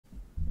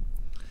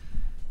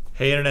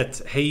Hey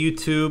Internet, hey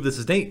YouTube, this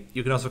is Nate.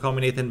 You can also call me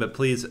Nathan, but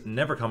please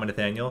never call me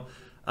Nathaniel.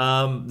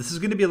 This is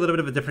going to be a little bit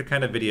of a different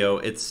kind of video.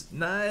 It's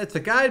a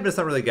guide, but it's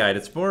not really a guide.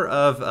 It's more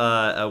of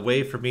a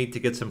way for me to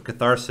get some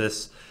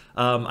catharsis.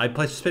 I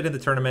participated in the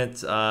tournament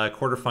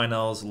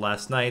quarterfinals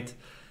last night,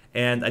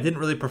 and I didn't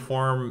really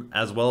perform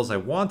as well as I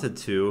wanted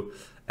to.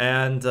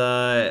 And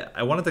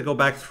I wanted to go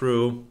back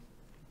through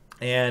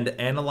and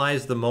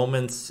analyze the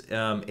moments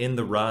in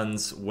the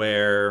runs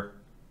where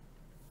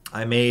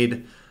I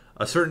made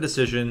a certain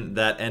decision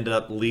that ended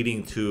up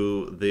leading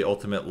to the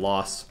ultimate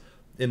loss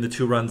in the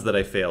two runs that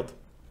I failed.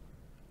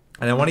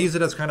 And I want to use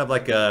it as kind of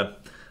like a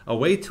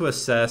way to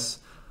assess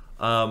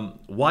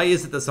why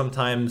is it that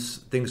sometimes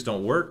things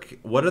don't work?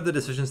 What are the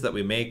decisions that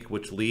we make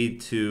which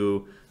lead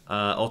to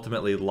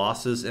ultimately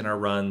losses in our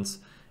runs?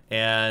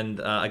 And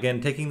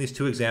again, taking these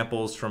two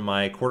examples from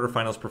my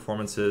quarterfinals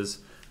performances,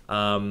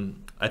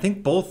 I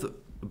think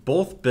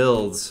both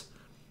builds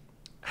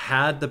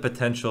had the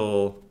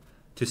potential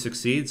to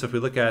succeed. So if we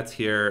look at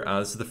here,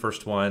 this is the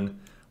first one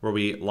where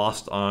we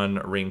lost on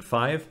ring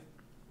 5.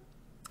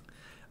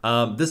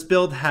 This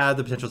build had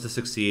the potential to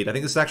succeed. I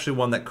think this is actually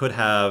one that could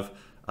have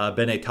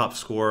been a top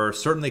scorer,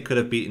 certainly could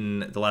have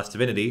beaten The Last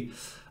Divinity,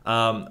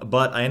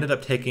 but I ended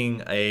up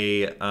taking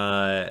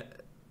a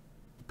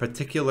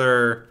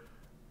particular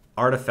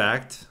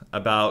artifact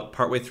about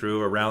partway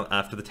through, around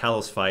after the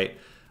Talos fight,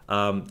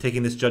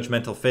 taking this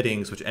Judgmental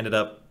Fittings, which ended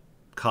up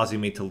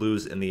causing me to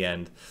lose in the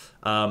end.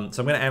 So I'm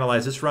going to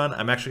analyze this run.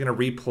 I'm actually going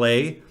to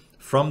replay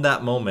from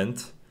that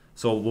moment.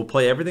 So we'll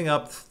play everything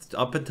up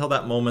until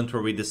that moment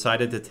where we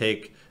decided to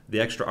take the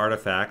extra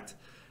artifact.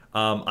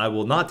 I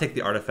will not take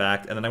the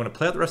artifact, and then I'm going to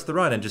play out the rest of the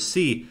run and just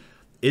see,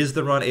 is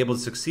the run able to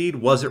succeed?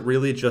 Was it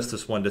really just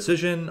this one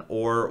decision,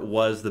 or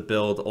was the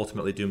build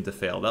ultimately doomed to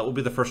fail? That will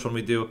be the first one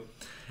we do.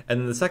 And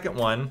then the second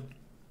one,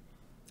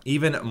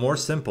 even more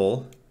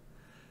simple,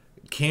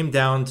 came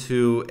down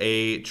to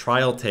a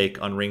trial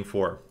take on ring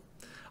 4.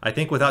 I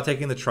think without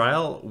taking the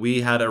trial,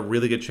 we had a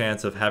really good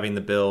chance of having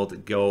the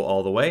build go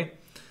all the way.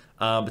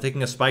 But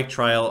taking a spike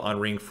trial on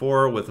ring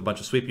 4 with a bunch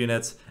of sweep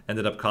units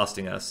ended up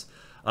costing us.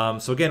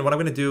 So again, what I'm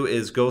going to do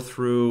is go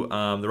through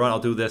the run. I'll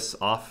do this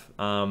off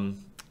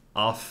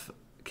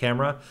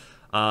camera.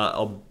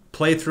 I'll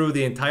play through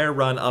the entire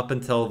run up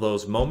until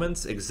those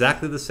moments,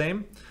 exactly the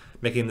same,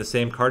 making the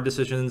same card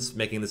decisions,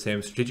 making the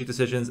same strategic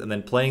decisions, and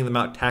then playing them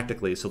out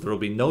tactically. So there will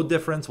be no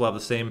difference. We'll have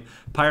the same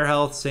pyre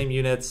health, same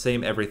units,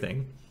 same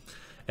everything.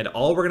 And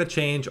all we're going to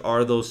change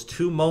are those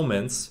two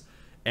moments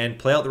and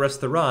play out the rest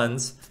of the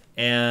runs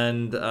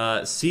and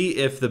see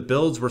if the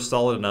builds were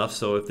solid enough.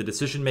 So if the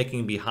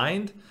decision-making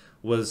behind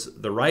was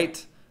the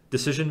right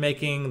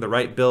decision-making, the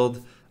right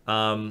build,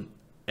 and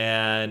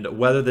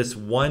whether this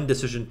one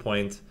decision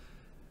point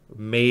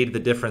made the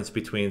difference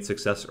between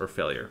success or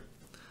failure.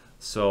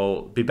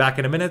 So be back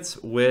in a minute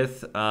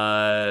with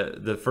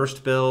the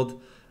first build,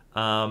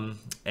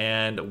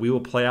 and we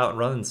will play out and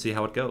run and see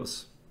how it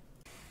goes.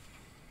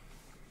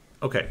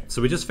 Okay,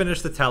 so we just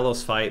finished the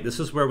Talos fight. This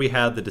is where we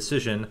had the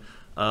decision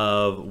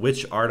of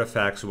which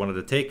artifacts we wanted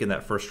to take in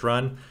that first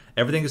run.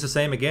 Everything is the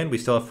same again. We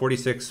still have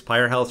 46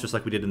 pyre health, just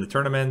like we did in the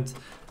tournament.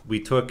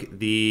 We took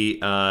the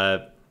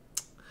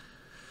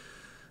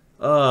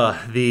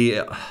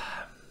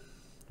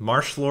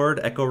Marsh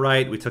Lord Echo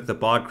Right. We took the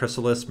Bog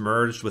Chrysalis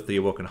merged with the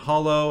Awoken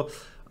Hollow.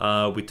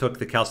 We took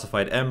the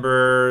Calcified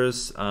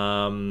Embers.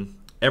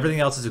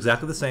 Everything else is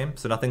exactly the same,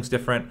 so nothing's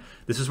different.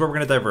 This is where we're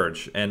going to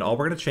diverge, and all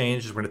we're going to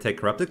change is we're going to take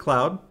Corrupted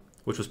Cloud,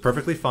 which was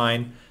perfectly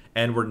fine,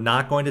 and we're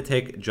not going to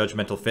take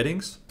Judgmental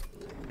Fittings,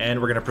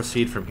 and we're going to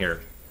proceed from here.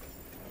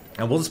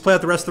 And we'll just play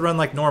out the rest of the run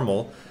like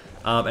normal,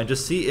 and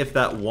just see if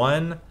that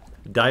one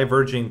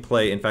diverging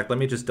play... In fact, let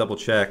me just double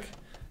check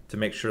to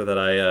make sure that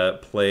I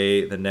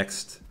play the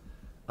next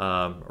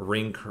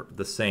ring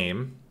the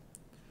same.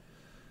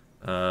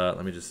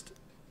 Let me just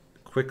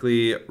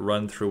quickly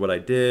run through what I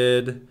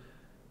did.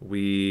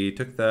 We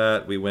took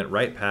that, we went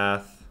right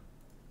path,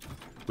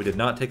 we did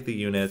not take the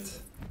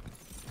unit,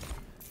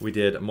 we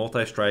did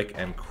multi-strike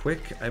and quick,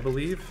 I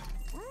believe.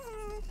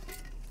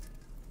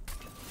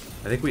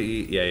 I think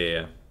we,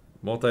 yeah.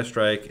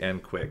 Multi-strike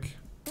and quick.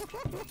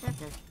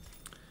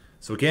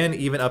 So again,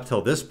 even up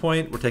till this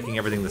point, we're taking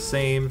everything the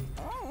same,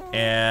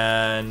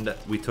 and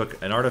we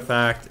took an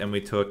artifact, and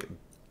we took,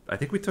 I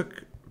think we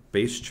took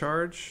base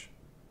charge?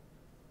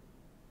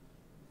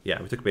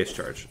 Yeah, we took base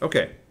charge,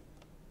 okay.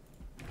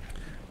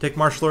 Take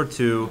Marsh Lord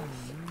 2,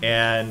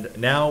 and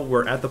now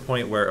we're at the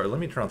point where, let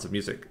me turn on some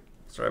music.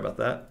 Sorry about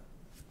that.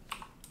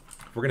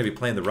 If we're gonna be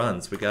playing the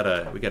runs, we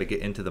gotta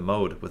get into the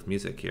mode with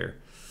music here.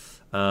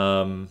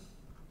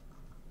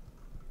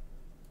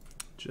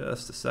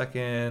 Just a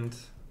second.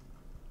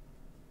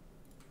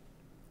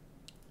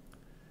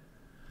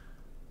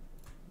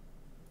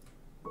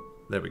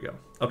 There we go.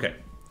 Okay,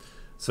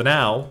 so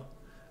now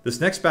this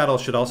next battle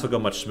should also go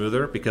much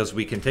smoother because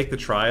we can take the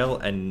trial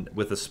and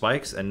with the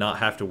spikes and not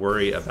have to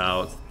worry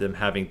about them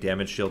having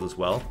damage shield as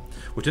well,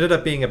 which ended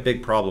up being a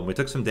big problem. We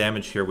took some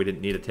damage here we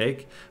didn't need to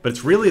take, but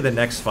it's really the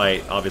next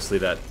fight, obviously,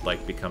 that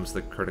like becomes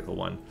the critical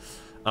one.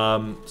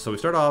 So we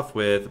start off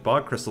with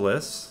Bog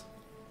Chrysalis.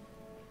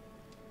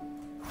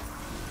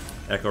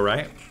 Echo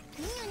Right.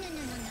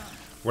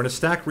 We're going to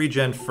stack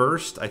regen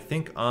first. I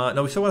think...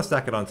 no, we still want to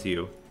stack it onto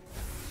you.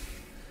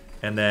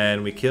 And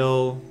then we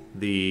kill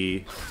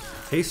the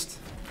haste.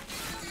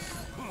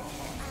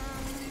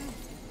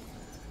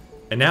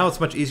 And now it's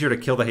much easier to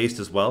kill the haste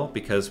as well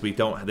because they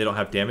don't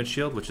have damage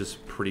shield, which is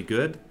pretty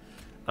good.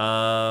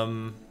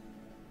 Kill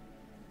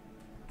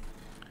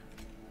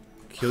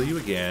you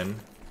again.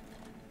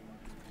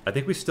 I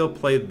think we still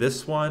play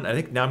this one. I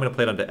think now I'm going to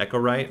play it onto Echo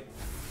Right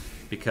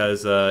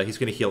because he's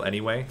going to heal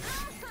anyway.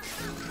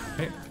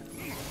 Okay.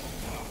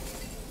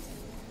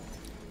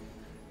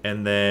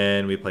 And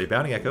then we play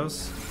Bounty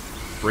Echoes,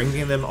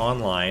 bringing them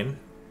online.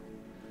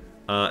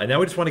 And now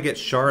we just want to get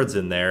shards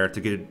in there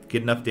to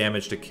get enough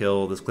damage to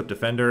kill this Clip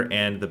Defender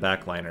and the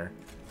backliner.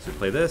 So we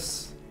play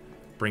this,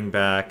 bring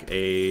back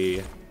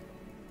a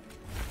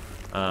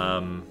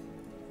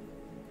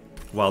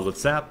Wildwood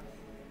Sap.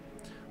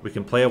 We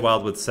can play a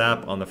Wildwood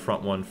Sap on the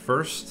front one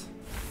first,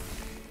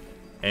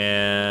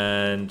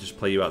 and just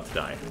play you out to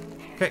die.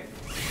 Okay.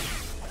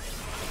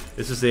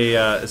 This is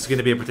going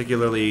to be a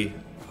particularly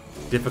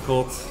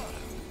difficult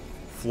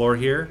floor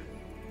here.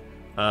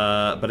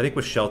 But I think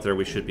with Shelter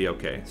we should be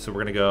okay. So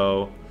we're going to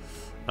go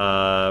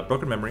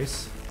Broken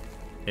Memories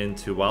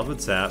into Wildwood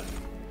Sap,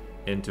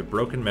 into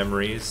Broken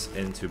Memories,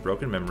 into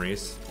Broken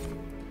Memories.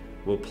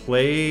 We'll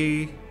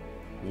play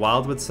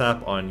Wildwood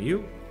Sap on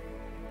you.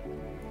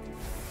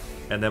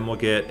 And then we'll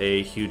get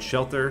a huge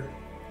Shelter.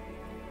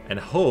 And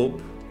hope...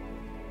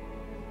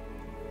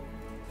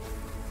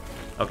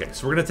 Okay,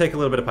 so we're going to take a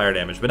little bit of fire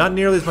damage, but not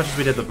nearly as much as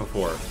we did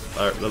before.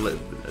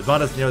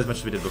 Not as nearly as much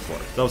as we did before.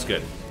 That was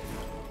good.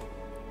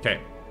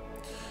 Okay.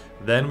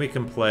 Then we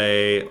can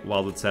play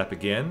Wildwood Sap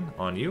again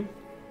on you.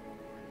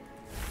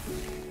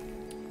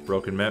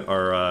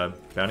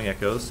 Bounty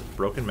Echoes,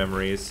 Broken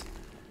Memories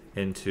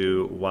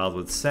into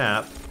Wildwood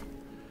Sap.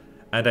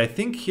 And I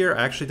think here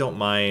I actually don't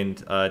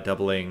mind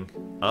doubling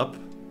up.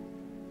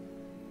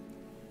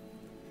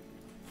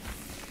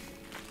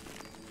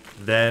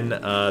 Then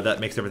that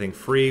makes everything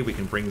free. We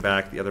can bring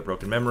back the other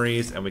Broken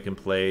Memories, and we can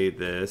play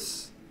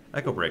this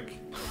Echo Break,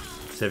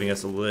 saving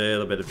us a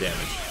little bit of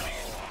damage.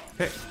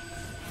 Okay.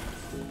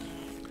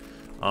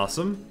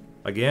 Awesome.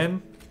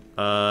 Again,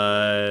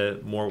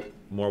 more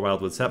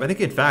Wildwood Sap. I think,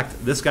 in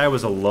fact, this guy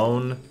was a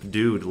lone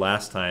dude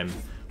last time.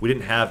 We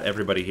didn't have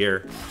everybody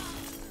here.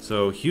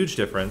 So, huge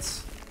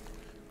difference.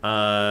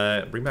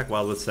 Bring back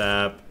Wildwood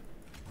Sap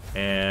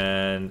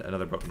and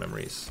another Broken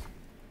Memories.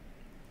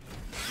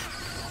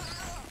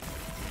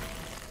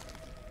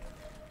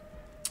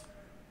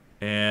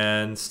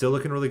 And still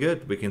looking really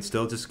good. We can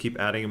still just keep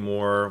adding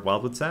more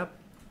Wildwood Sap.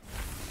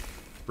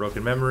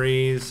 Broken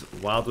Memories,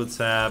 Wildwood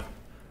Sap,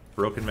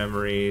 Broken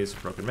Memories,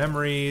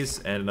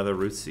 and another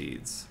Root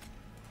Seeds.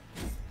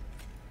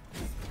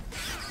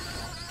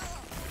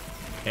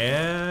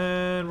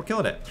 And we're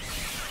killing it.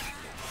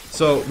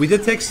 So we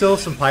did take still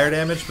some fire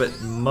damage,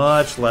 but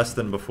much less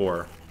than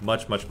before.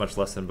 Much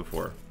less than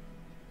before.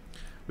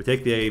 We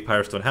take the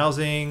Pyrostone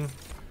Housing.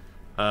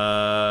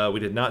 We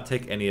did not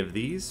take any of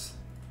these.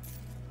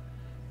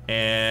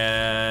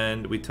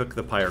 And we took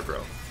the Pyre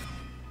Grow.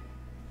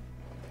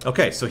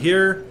 Okay, so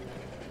here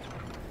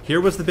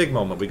was the big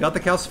moment. We got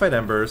the Calcified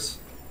Embers.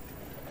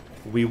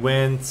 We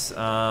went,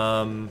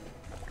 I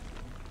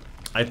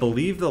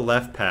believe, the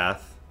left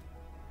path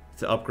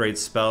to upgrade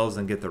spells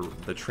and get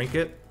the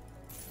Trinket.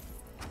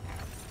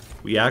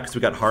 Yeah, because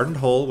we got Hardened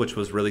Hull, which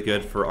was really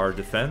good for our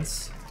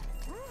defense.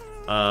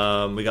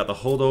 We got the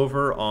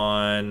holdover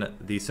on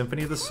the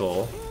Symphony of the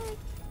Soul.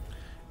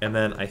 And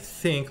then I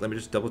think, let me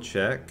just double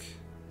check.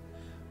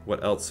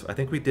 What else? I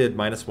think we did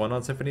 -1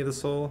 on Symphony of the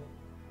Soul.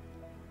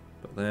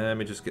 But let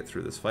me just get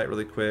through this fight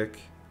really quick.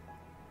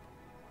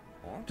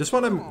 Just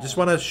want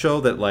to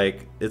show that,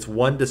 like, it's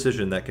one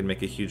decision that can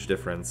make a huge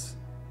difference.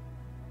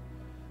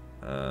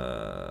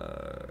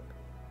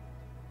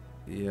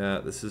 Yeah,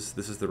 this is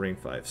the ring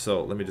 5.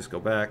 So let me just go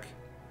back.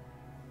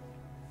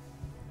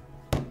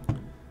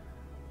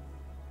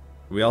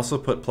 We also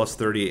put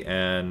 +30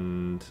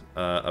 and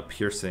a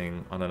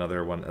piercing on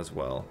another one as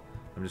well.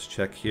 Let me just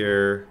check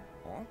here.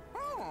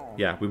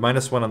 Yeah, we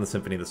 -1 on the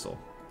Symphony of the Soul.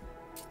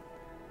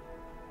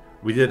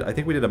 I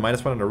think we did a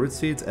 -1 on our Root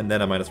Seeds and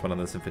then a -1 on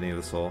the Symphony of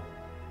the Soul.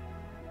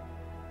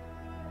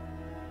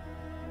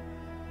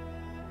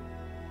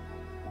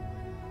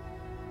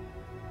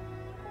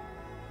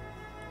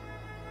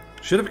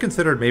 Should have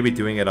considered maybe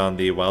doing it on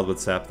the Wildwood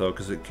Sap though,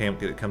 because it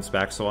comes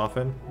back so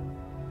often.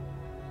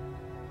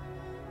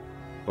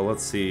 But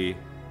let's see.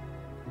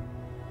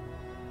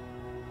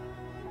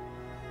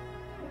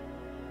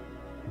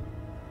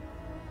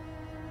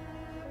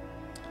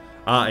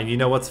 And you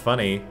know what's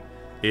funny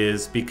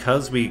is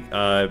because we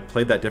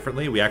played that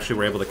differently, we actually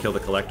were able to kill the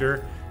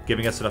Collector,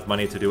 giving us enough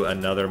money to do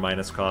another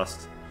minus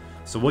cost.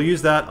 So we'll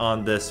use that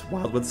on this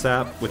Wildwood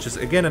Sap, which is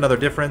again another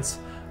difference,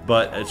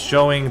 but it's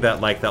showing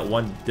that like that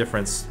one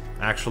difference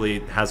actually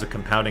has a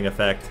compounding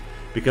effect.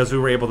 Because we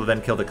were able to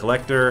then kill the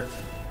Collector,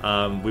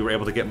 we were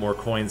able to get more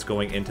coins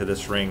going into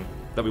this ring.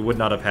 that we would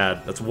not have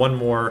had. That's one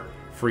more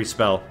free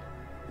spell.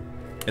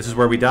 This is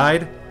where we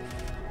died.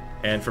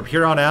 And from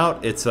here on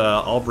out, it's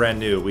all brand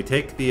new. We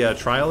take the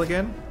trial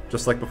again,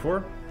 just like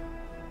before.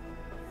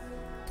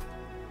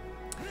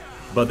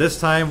 But this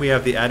time we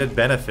have the added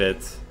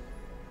benefit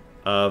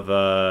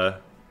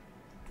of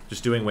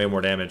just doing way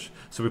more damage.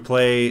 So we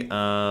play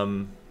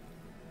Bog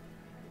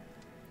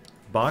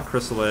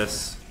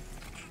Chrysalis,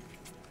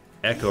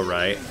 Echo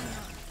Right.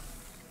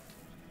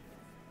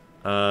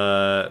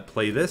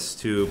 Play this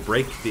to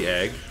break the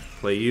egg.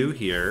 Play you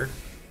here.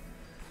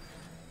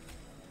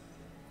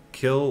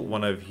 Kill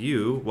one of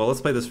you. Well,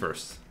 let's play this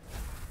first.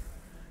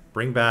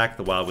 Bring back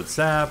the Wildwood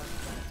Sap.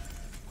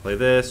 Play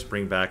this.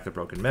 Bring back the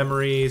Broken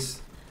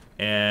Memories.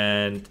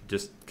 And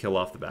just kill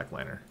off the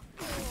backliner.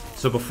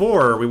 So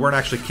before, we weren't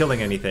actually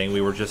killing anything.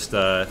 We were just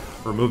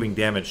removing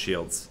damage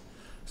shields.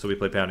 So we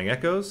play Pounding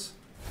Echoes.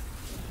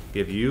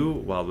 Give you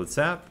Wildwood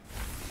Sap.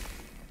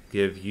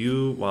 Give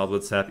you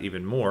Wildwood Sap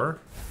even more.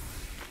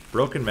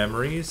 Broken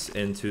Memories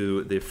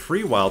into the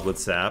free Wildwood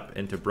Sap.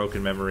 Into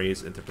Broken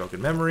Memories. Into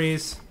Broken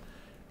Memories.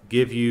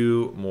 Give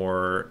you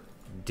more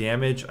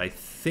damage, I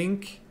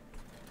think.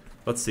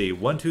 Let's see,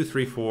 1, 2,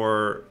 3,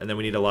 4, and then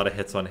we need a lot of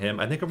hits on him.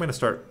 I think I'm going to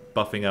start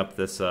buffing up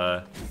this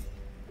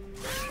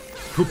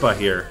Poopa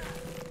here.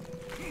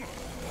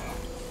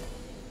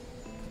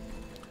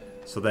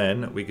 So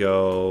then we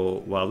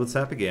go Wildwood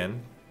Sap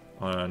again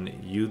on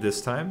you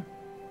this time.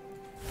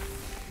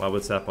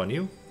 Wildwood Sap on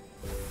you.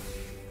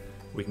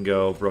 We can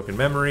go Broken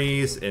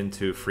Memories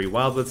into free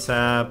Wildwood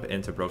Sap,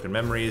 into Broken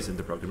Memories,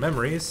 into Broken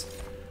Memories.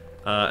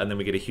 And then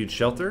we get a huge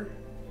shelter.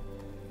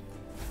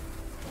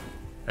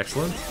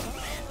 Excellent.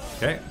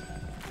 Okay.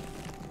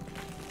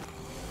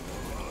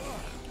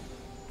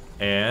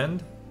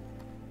 And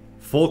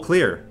full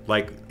clear.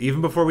 Like,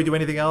 even before we do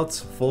anything else,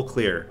 full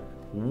clear.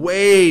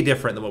 Way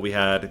different than what we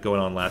had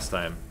going on last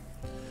time.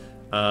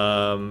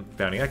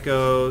 Bounding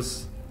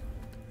Echoes.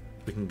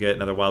 We can get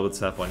another Wildwood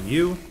Sap on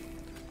you.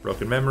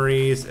 Broken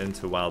Memories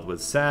into Wildwood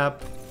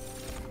Sap.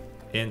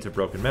 Into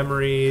Broken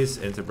Memories.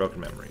 Into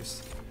Broken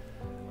Memories.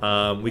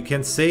 We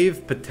can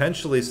save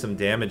potentially some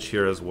damage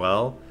here as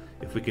well.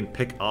 If we can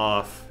pick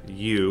off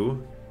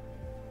you.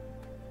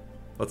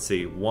 Let's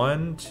see.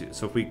 1, 2.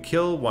 So if we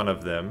kill one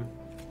of them.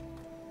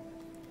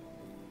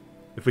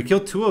 If we kill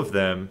 2 of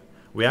them,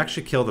 we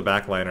actually kill the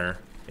backliner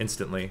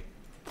instantly.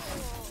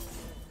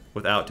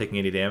 Without taking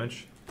any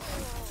damage.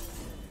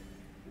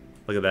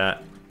 Look at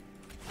that.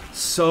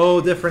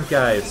 So different,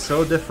 guys.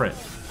 So different.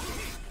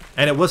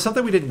 And it was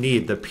something we didn't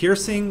need. The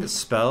piercing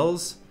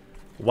spells,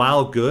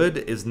 while good,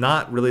 is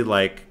not really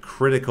like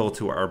critical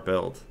to our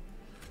build.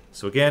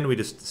 So again, we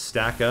just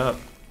stack up,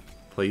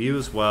 play you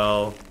as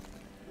well.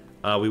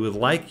 We would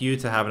like you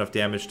to have enough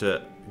damage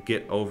to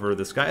get over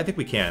this guy. I think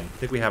we can. I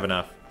think we have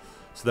enough.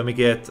 So then we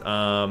get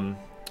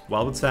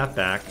Wildwood Sap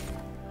back,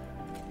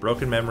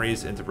 Broken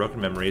Memories into Broken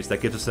Memories. That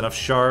gives us enough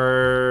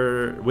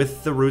shard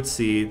with the Root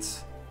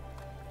Seeds.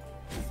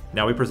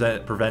 Now we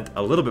prevent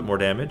a little bit more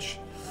damage.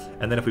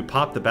 And then if we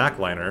pop the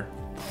backliner,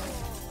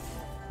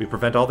 we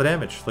prevent all the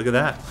damage. Look at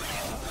that.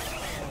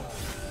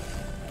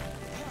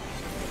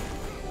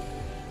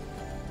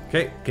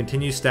 Okay,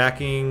 continue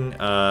stacking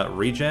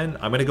regen.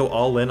 I'm going to go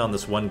all in on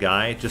this one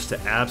guy just to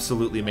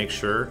absolutely make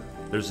sure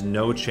there's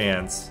no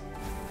chance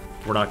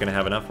we're not going to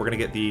have enough. We're going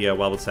to get the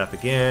Wildwood Sap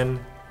again.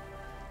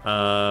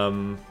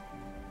 I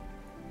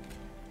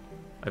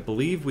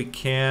believe we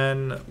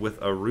can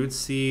with a Root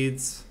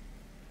Seeds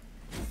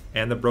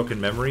and the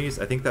Broken Memories.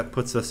 I think that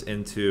puts us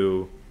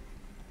into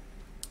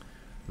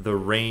the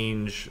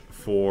range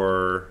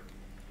for...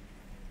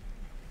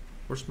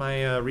 Where's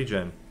my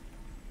regen?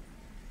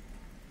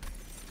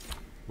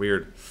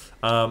 Weird.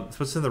 So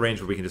it's in the range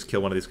where we can just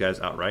kill one of these guys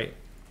outright.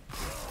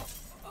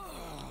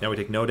 Now we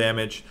take no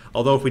damage.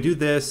 Although if we do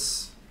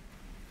this,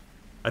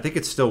 I think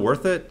it's still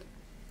worth it.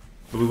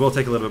 But we will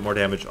take a little bit more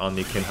damage on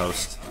the Kin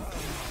Host.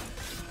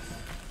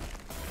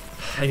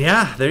 And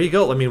yeah, there you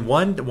go. I mean,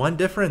 one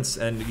difference,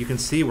 and you can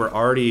see we're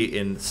already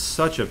in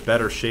such a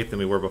better shape than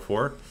we were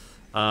before.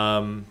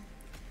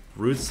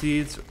 Root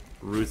Seeds,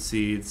 Root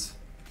Seeds.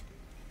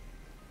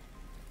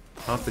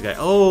 Pop the guy.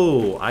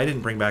 Oh, I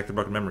didn't bring back the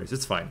Broken Memories.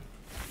 It's fine.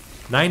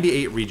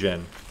 98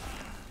 regen.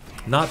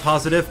 Not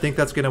positive. Think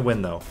that's going to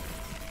win, though.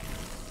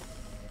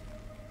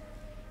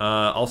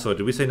 Also,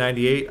 did we say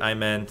 98? I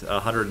meant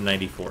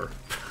 194.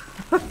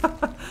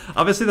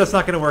 Obviously, that's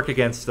not going to work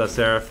against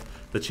Seraph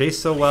the Chase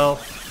so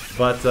well,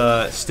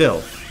 but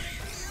still.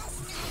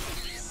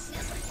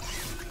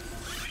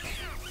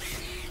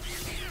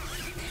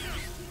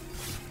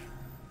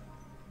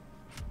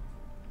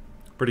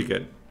 Pretty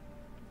good.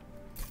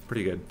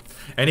 Pretty good.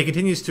 And he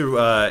continues to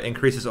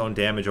increase his own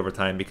damage over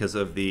time because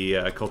of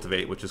the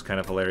Cultivate, which is kind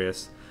of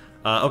hilarious.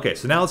 Okay,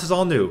 so now this is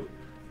all new.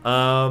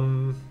 Part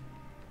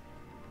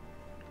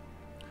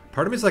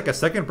of me is like a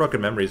second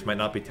Broken Memories might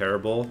not be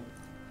terrible.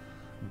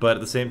 But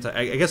at the same time,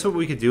 I guess what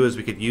we could do is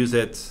we could use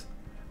it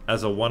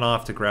as a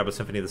one-off to grab a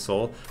Symphony of the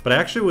Soul. But I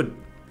actually would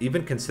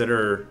even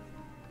consider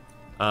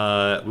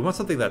We want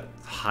something that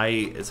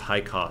is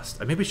high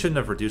cost. I maybe shouldn't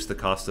have reduced the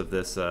cost of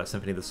this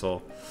Symphony of the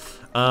Soul.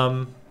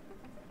 I'm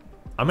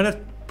going to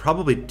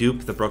probably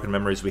dupe the broken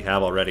memories we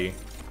have already.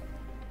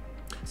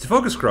 So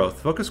focus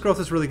growth. Focus growth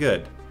is really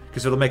good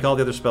because it'll make all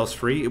the other spells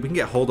free. If we can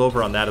get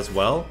holdover on that as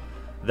well,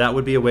 that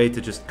would be a way to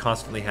just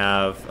constantly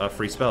have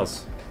free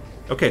spells.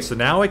 Okay, so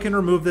now I can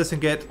remove this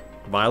and get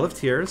Vial of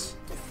Tears,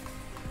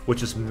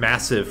 which is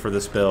massive for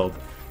this build.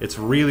 It's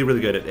really,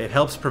 really good. It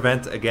helps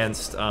prevent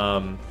against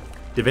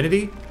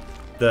Divinity,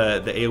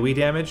 the AoE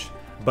damage,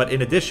 but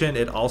in addition,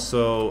 it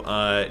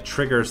also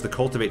triggers the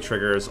Cultivate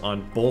triggers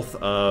on both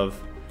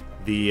of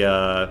the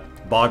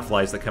Bog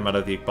Flies that come out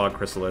of the Bog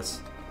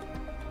Chrysalis.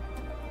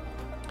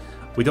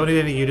 We don't need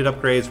any unit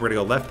upgrades. We're going to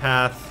go left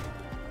path.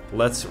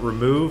 Let's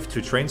remove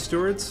 2 Train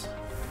Stewards.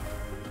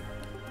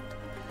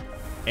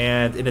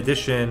 And in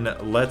addition,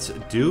 let's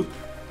dupe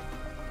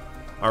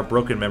our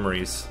Broken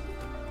Memories.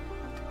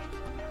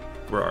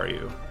 Where are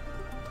you?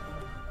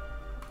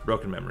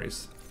 Broken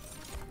Memories.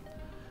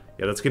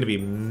 Yeah, that's going to be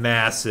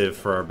massive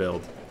for our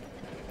build.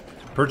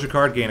 Purge a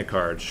card, gain a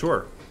card.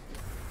 Sure.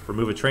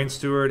 Remove a Train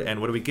Steward,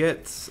 and what do we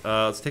get?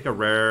 Let's take a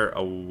rare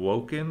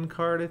Awoken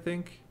card, I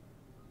think.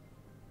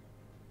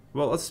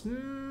 Well, let's...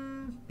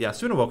 yeah, let's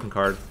do an Awoken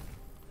card.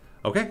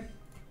 Okay.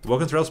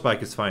 Awoken's Rail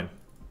Spike is fine.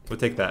 We'll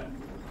take that.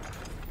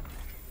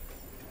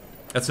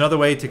 That's another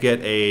way to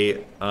get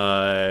a...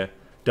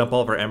 dump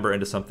all of our Ember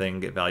into something,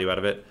 get value out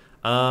of it.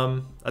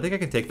 I think I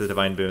can take the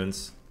Divine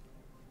Boons.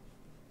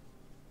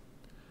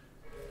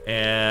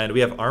 And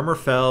we have Armor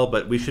Fell,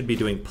 but we should be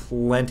doing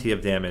plenty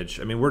of damage.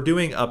 I mean, we're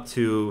doing up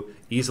to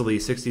easily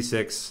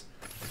 66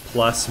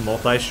 plus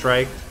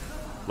multi-strike.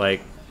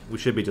 Like, we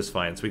should be just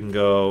fine. So we can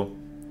go...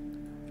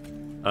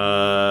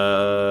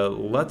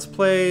 let's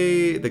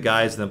play the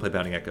guys and then play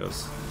Bounding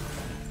Echoes.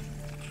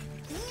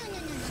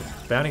 So,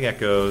 Bounding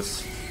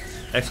Echoes,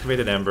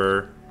 Excavated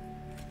Ember,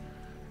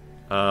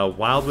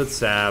 Wildwood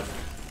Sap.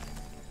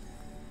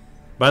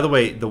 By the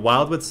way, the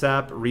Wildwood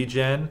Sap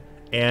regen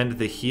and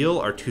the heal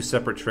are 2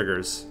 separate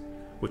triggers,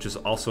 which is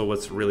also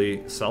what's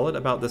really solid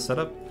about this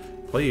setup.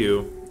 Play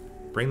you,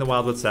 bring the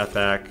Wildwood Sap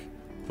back,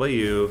 play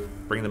you,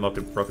 bring the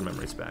Broken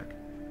Memories back.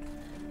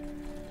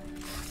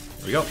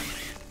 There we go.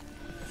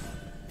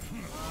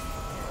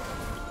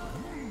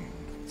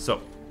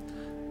 So,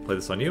 play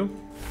this on you.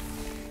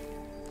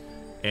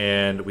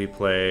 And we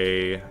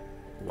play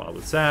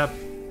Wildwood Sap,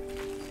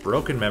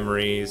 Broken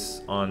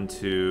Memories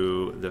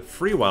onto the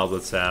free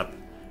Wildwood Sap,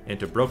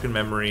 into Broken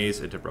Memories,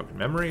 into Broken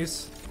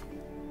Memories.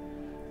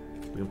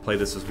 We can play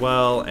this as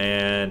well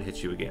and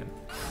hit you again.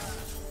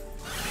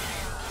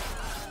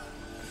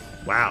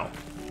 Wow.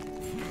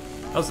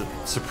 That was a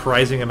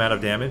surprising amount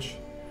of damage.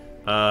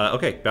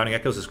 Okay, Bounding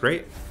Echoes is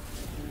great.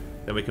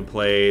 Then we can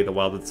play the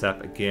Wildwood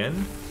Sap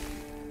again.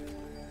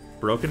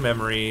 Broken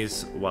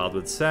Memories,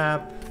 Wildwood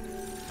Sap,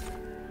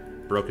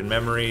 Broken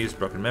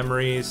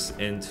Memories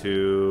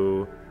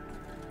into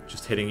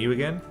just hitting you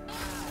again.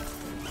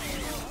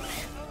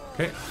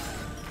 Okay.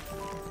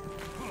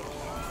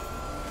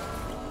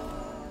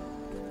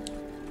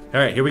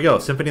 Alright, here we go.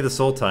 Symphony of the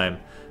Soul time.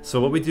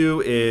 So what we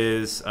do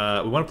is, we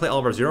want to play all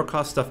of our zero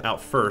cost stuff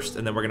out first,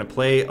 and then we're going to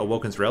play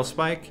Awoken's Rail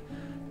Spike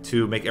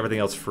to make everything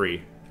else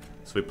free.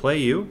 So we play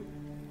you.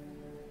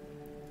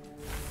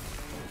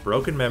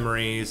 Broken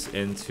Memories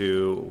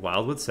into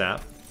Wildwood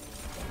Sap.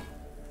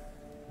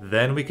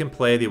 Then we can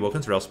play the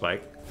Awoken's Rail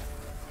Spike,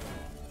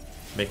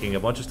 making a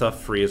bunch of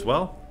stuff free as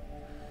well.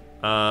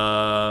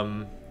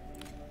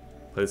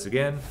 Play this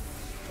again.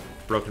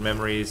 Broken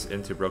Memories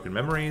into Broken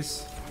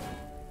Memories.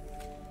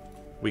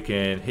 We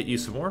can hit you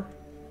some more.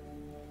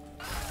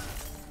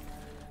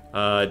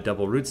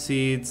 Double Root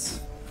Seeds.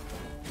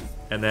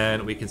 And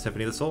then we can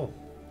Symphony of the Soul.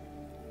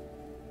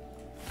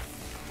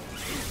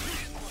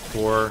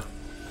 For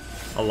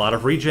a lot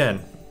of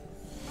regen.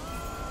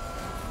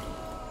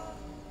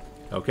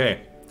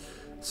 Okay.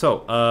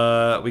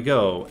 So, we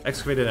go.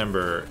 Excavated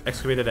Ember.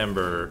 Excavated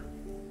Ember.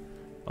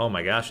 Oh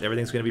my gosh,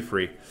 everything's going to be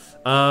free.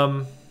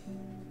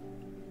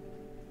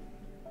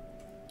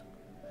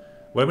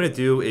 What I'm going to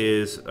do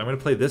is, I'm going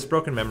to play this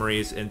Broken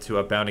Memories into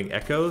a Bounding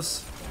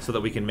Echoes, so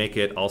that we can make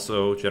it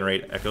also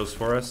generate echoes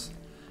for us.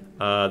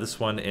 This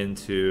one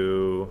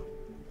into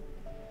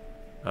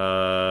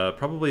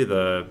probably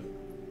the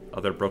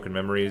other Broken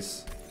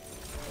Memories.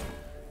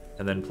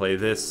 And then play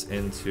this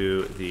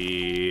into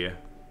the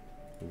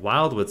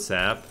Wildwood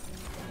Sap.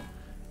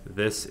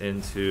 This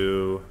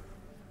into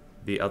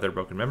the other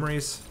Broken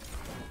Memories.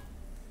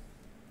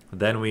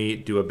 Then we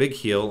do a big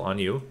heal on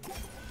you.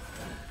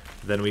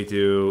 Then we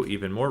do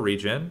even more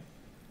regen.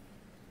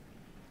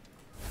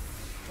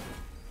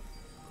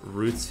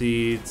 Root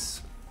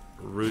Seeds,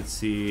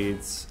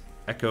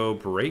 Echo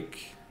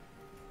Break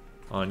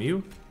on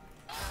you.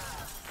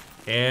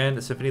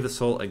 And Symphony of the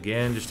Soul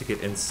again, just to get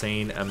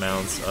insane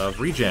amounts of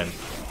regen.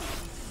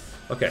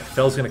 Okay,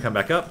 Fell's gonna come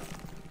back up.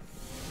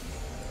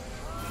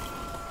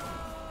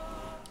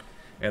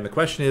 And the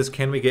question is,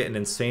 can we get an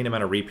insane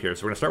amount of reap here?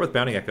 So we're gonna start with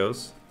Bounding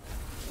Echoes.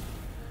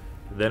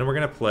 Then we're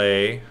gonna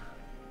play...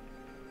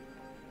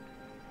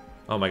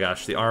 Oh my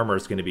gosh, the armor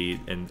is going to be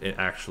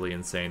actually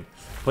insane.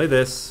 Play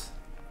this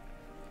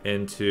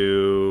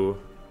into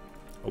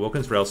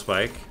Awoken's Rail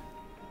Spike.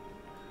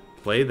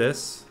 Play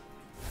this.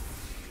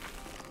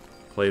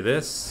 Play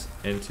this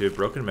into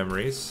Broken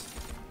Memories.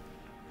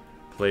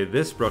 Play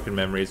this Broken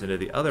Memories into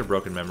the other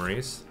Broken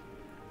Memories.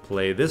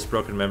 Play this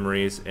Broken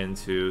Memories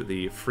into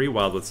the free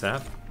Wildwood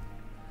Sap.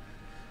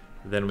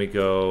 Then we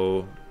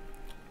go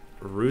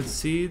Root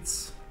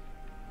Seeds.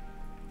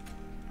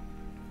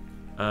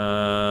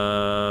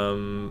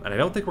 And I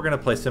don't think we're going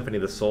to play Symphony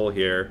of the Soul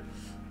here.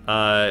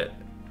 I'm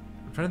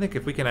trying to think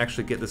if we can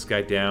actually get this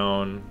guy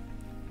down.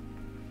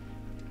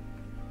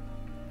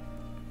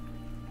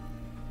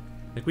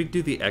 I think we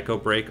do the Echo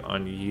Break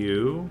on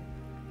you.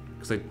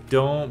 Because I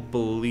don't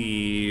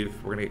believe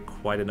we're going to get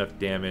quite enough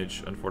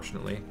damage,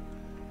 unfortunately.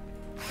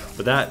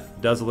 But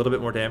that does a little bit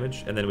more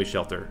damage, and then we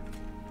Shelter.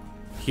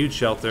 Huge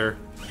Shelter.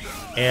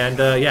 And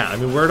yeah, I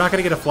mean, we're not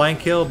going to get a flying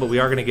kill, but we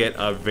are going to get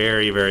a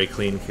very, very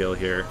clean kill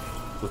here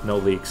with no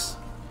leaks.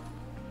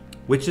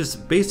 Which is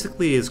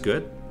basically is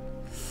good.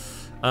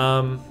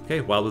 Okay,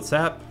 Wildwood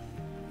Sap.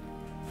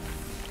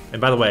 And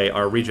by the way,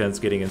 our regen's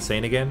getting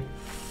insane again.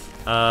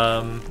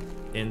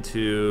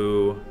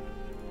 Into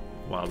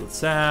Wildwood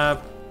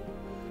Sap.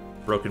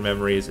 Broken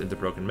Memories into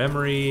Broken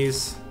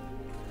Memories.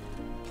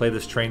 Play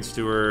this Train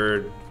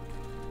Steward.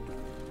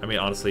 I mean,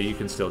 honestly, you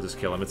can still just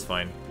kill him. It's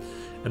fine.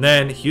 And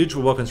then huge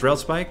Awoken's Rail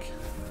Spike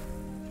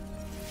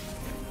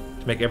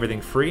to make everything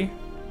free.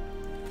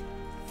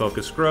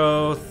 Focus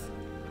Growth.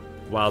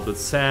 Wildwood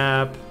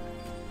Sap.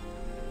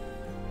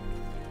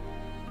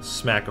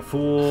 Smack a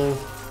Fool.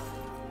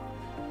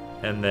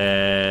 And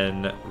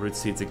then Root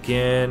Seeds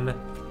again.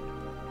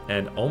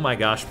 And oh my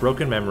gosh,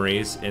 Broken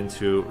Memories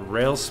into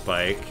Rail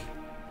Spike.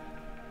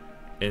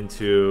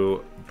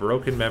 Into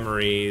Broken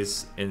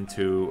Memories,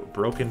 into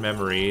Broken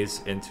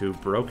Memories, into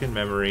Broken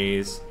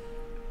Memories,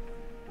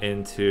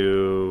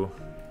 into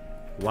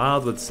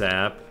Wildwood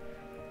Sap,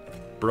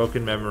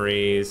 Broken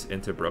Memories,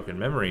 into Broken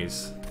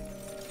Memories.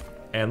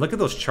 And look at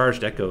those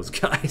charged echoes,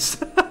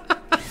 guys.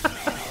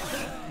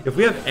 If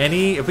we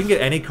can get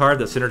any card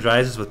that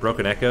synergizes with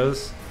Broken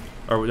Echoes,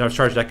 or no,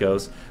 charged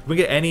echoes, if we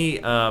get any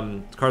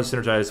cards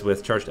synergized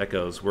with charged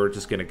echoes, we're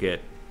just gonna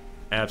get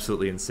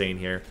absolutely insane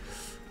here.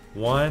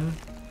 1,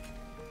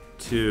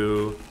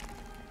 2,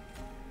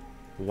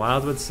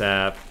 Wildwood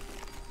Sap,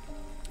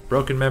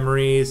 Broken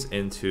Memories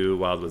into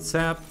Wildwood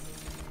Sap,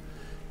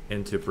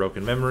 into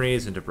Broken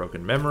Memories, into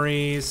Broken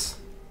Memories,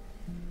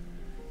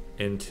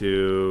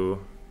 into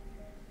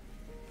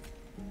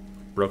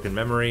Broken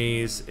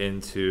Memories,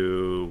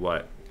 into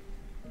what?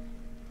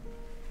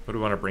 What do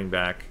we want to bring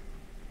back?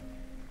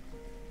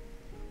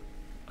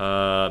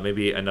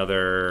 Maybe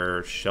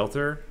another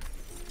Shelter.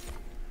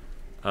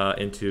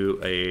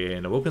 Into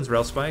an Awoken's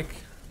Rail Spike,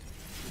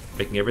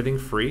 making everything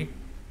free.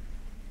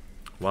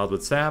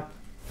 Wildwood Sap,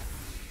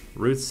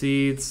 Root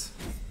Seeds,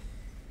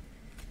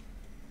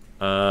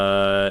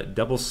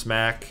 double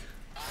Smack,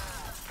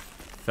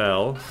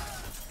 Fell,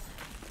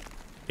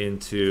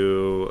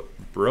 into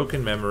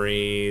Broken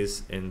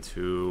Memories,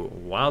 into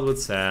Wildwood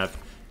Sap,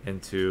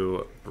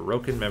 into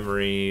Broken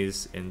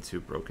Memories, into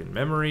Broken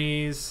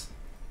Memories,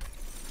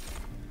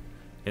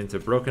 into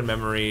Broken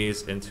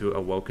Memories, into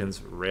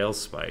Awoken's Rail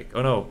Spike.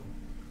 Oh no.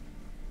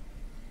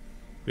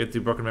 We have to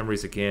do Broken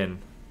Memories again.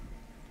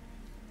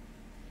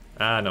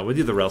 Ah, no, we'll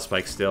do the Rail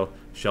Spike still.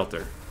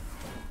 Shelter.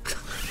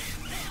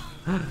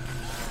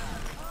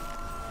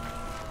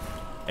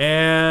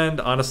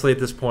 And honestly, at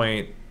this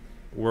point,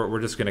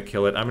 we're just gonna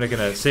kill it. I'm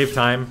gonna save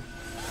time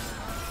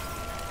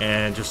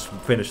and just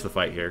finish the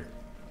fight here.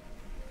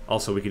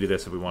 Also, we could do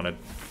this if we wanted.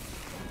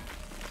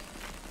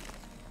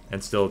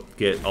 And still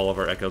get all of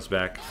our echoes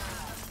back.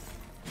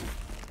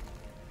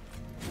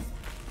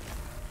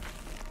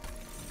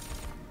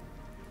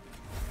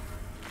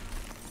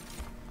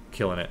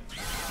 Killing it.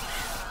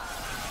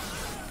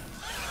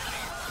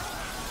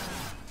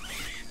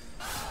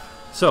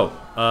 So,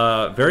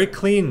 very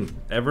clean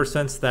ever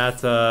since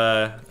that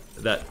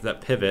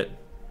that pivot.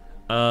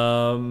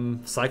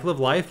 Cycle of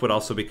Life would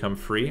also become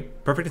free.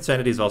 Perfect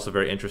Insanity is also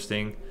very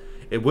interesting.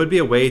 It would be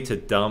a way to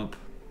dump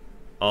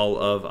all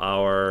of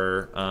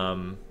our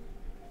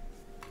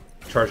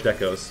charged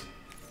echoes.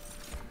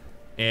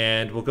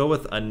 And we'll go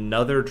with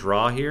another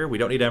draw here. We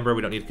don't need Ember,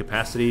 we don't need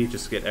capacity,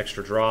 just get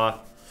extra draw.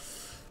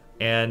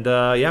 And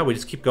yeah, we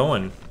just keep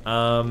going.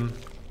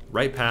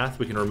 Right path,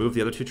 we can remove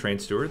the other 2 Train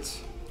Stewards,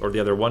 or the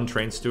other 1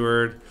 Train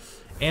Steward,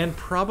 and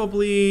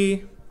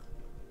probably...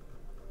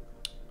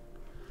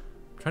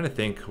 I'm trying to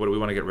think, what do we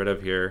want to get rid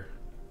of here?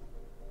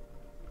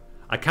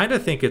 I kind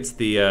of think it's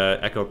the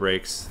Echo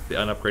Breaks, the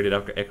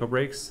unupgraded Echo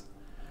Breaks,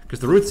 because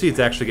the Root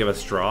Seeds actually give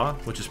us draw,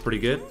 which is pretty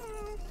good.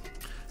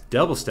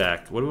 Double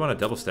stack, what do we want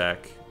to double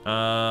stack?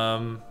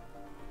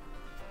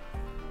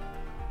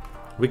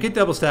 We could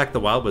double stack the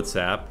Wildwood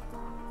Sap.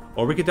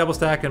 Or we could double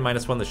stack and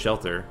 -1 the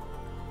Shelter.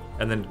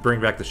 And then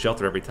bring back the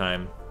Shelter every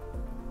time.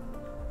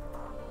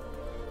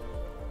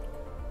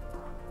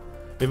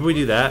 Maybe we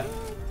do that.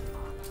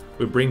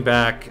 We bring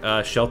back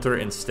Shelter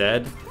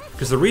instead.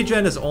 Because the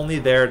regen is only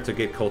there to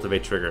get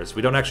cultivate triggers.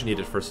 We don't actually need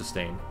it for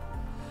sustain.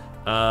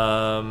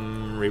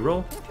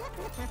 Reroll.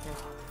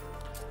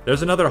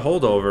 There's another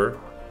holdover.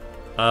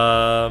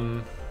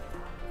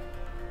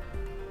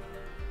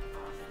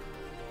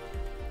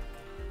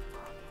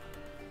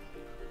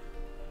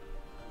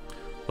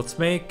 Let's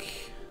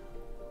make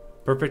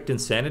Perfect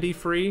Insanity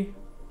free.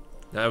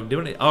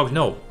 Doing it. Oh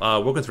no,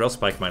 Woken's Rail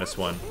Spike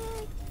 -1,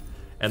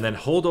 and then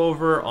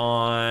holdover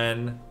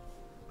on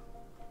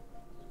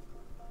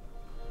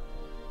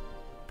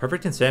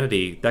Perfect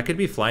Insanity. That could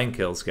be flying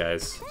kills,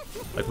 guys.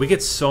 Like, we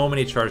get so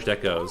many charged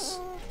echoes.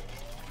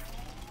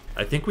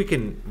 I think we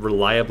can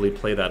reliably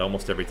play that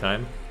almost every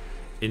time.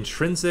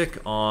 Intrinsic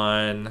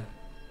on...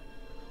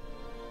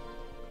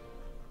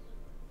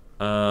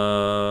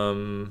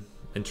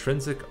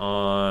 Intrinsic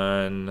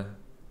on...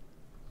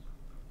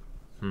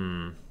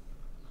 I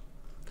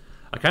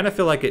kind of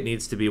feel like it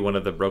needs to be one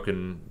of the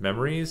Broken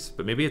Memories,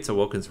 but maybe it's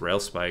Awoken's Rail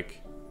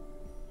Spike.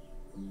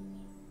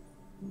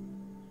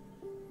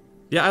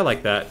 Yeah, I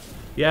like that.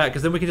 Yeah,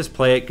 because then we can just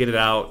play it, get it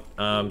out,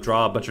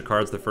 draw a bunch of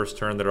cards the first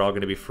turn that are all going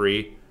to be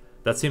free.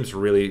 That seems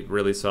really,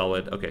 really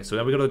solid. Okay, so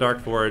then we go to the Dark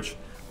Forge,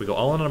 we go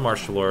all in on a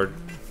Martial Lord,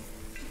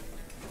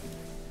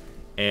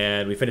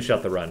 and we finish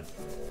out the run.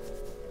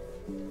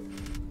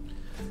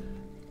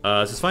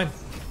 This is fine.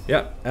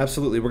 Yeah,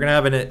 absolutely. We're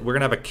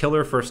gonna have a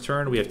killer first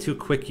turn. We have 2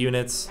 quick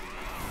units.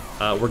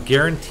 We're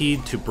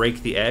guaranteed to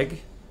break the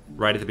egg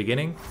right at the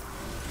beginning.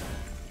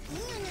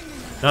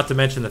 Not to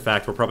mention the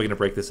fact we're probably gonna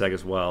break this egg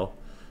as well.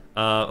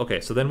 Okay,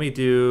 so then we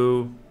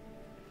do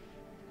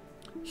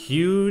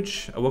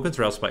huge Awoken's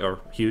Rail Spike,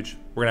 or huge.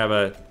 We're gonna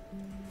have a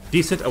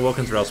decent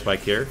Awoken's Rail Spike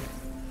here.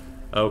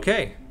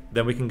 Okay,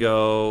 then we can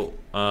go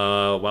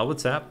Wildwood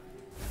Sap.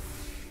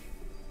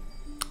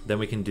 Then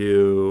we can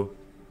do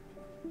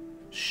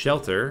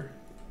Shelter.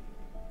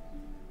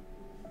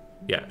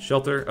 Yeah,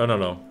 Shelter. Oh,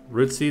 no.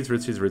 Root Seeds,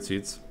 Root Seeds, Root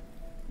Seeds.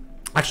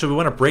 Actually, we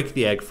want to break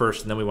the egg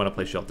first, and then we want to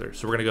play Shelter.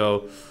 So we're going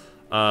to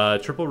go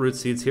triple Root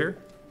Seeds here.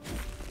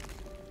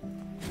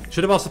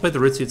 Should have also played the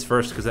Root Seeds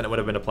first, because then it would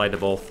have been applied to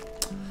both.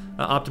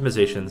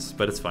 Optimizations,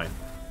 but it's fine.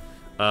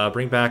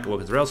 Bring back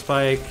Awoken's Rail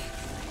Spike.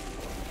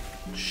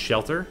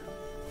 Shelter.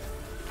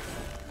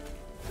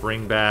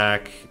 Bring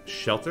back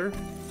Shelter.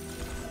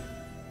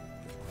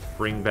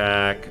 Bring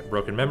back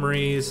Broken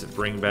Memories.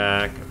 Bring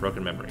back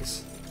Broken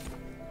Memories.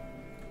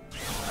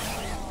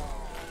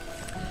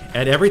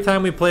 And every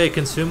time we play a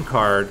Consume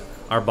card,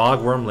 our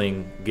Bog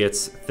Wormling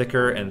gets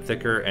thicker and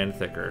thicker and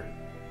thicker.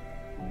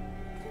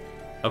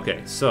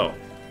 Okay, so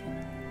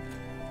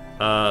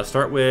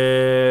start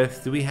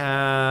with, do we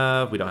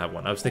have, we don't have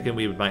one. I was thinking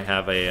we might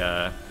have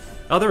a,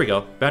 oh, there we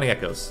go, Bounty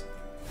Echoes.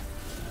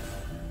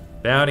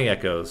 Bounty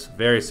Echoes,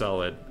 very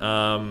solid.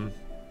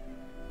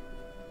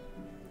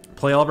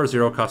 Play all of our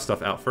 0-cost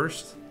stuff out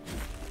first.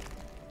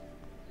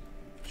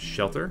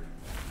 Shelter.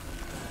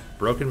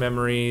 Broken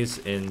Memories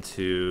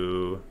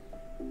into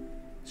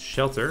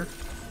Shelter.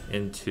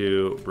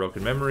 Into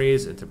Broken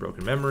Memories, into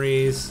Broken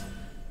Memories,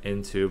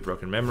 into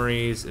Broken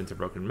Memories, into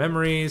Broken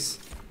Memories.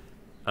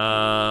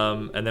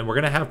 And then we're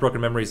going to have Broken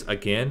Memories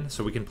again,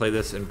 so we can play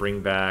this and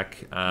bring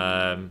back,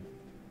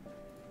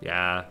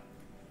 yeah,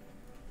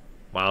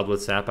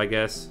 Wildwood Sap, I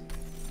guess.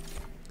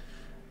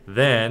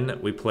 Then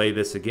we play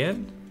this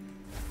again,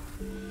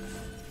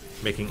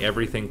 making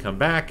everything come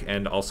back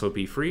and also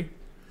be free.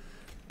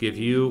 Give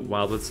you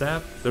Wildwood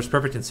Sap. There's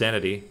Perfect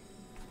Insanity.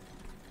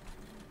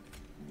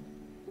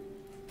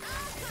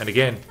 And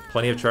again,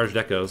 plenty of charged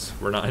echoes.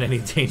 We're not in any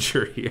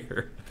danger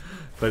here.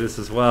 Play this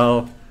as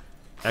well.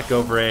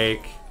 Echo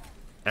Break.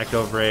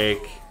 Echo Break.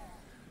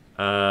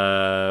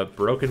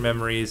 Broken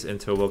Memories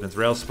into Awoken's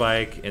Rail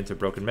Spike. Into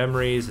Broken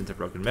Memories. Into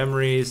Broken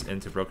Memories.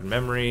 Into Broken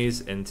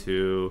Memories.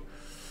 Into...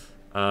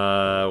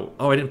 oh,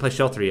 I didn't play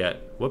Shelter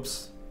yet.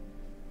 Whoops.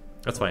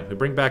 That's fine. We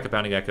bring back a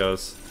Bounding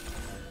Echoes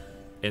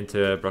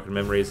into Broken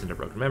Memories, into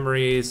Broken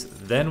Memories.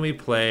 Then we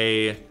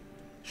play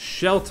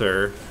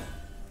Shelter.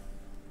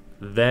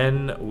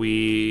 Then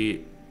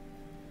we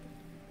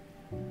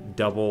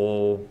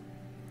double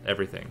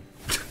everything.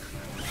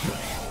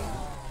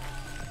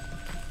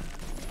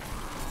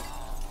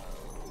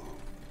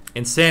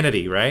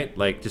 Insanity, right?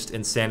 Like, just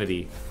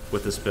insanity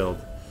with this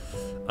build.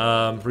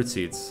 Root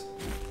Seeds.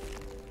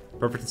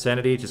 Perfect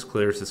Insanity just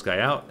clears this guy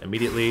out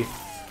immediately.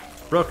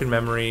 Broken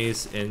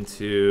Memories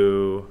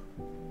into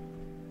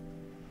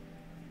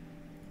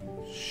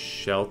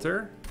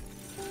Shelter.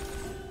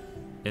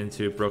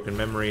 Into Broken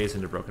Memories,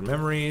 into Broken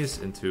Memories,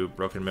 into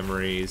Broken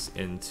Memories,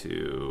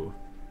 into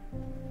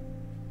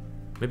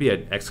maybe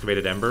an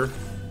Excavated Ember.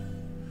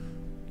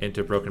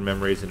 Into Broken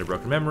Memories, into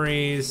Broken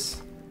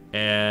Memories,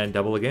 and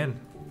double again.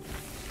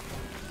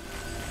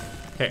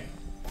 Okay.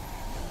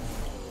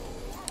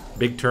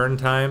 Big turn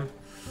time.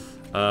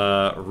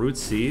 Root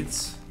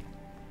Seeds.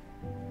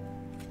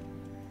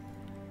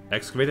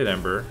 Excavated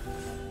Ember.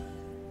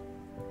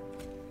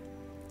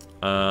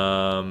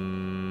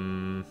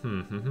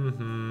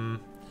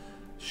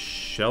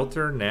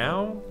 Shelter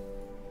now?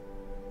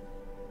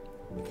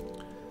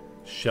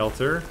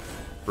 Shelter.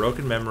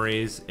 Broken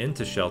Memories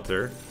into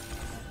Shelter.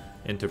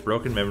 into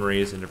broken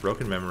memories, into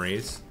broken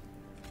memories.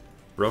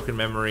 Broken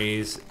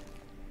memories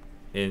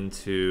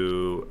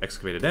into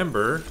excavated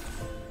ember.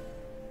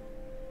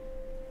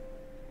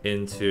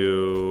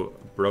 Into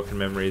broken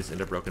memories,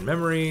 into broken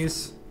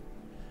memories.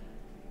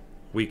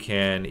 We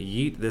can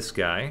yeet this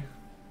guy.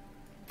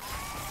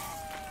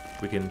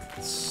 We can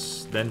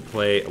then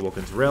play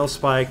Awoken's Rail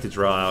Spike to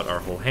draw out our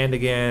whole hand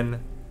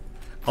again.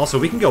 Also,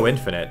 we can go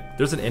infinite.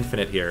 There's an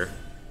infinite here.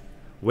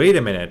 Wait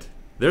a minute.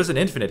 There's an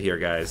infinite here,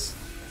 guys.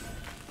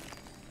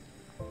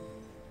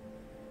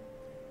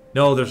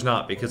 No, there's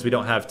not, because we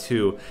don't have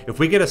two. If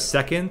we get a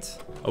second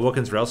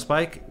Awoken's Rail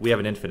Spike, we have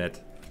an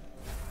infinite.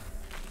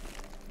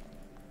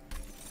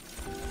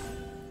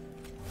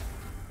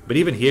 But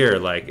even here,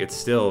 like, it's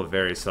still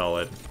very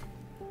solid.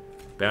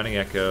 Bounding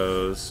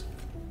Echoes,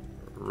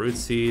 Root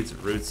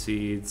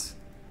Seeds,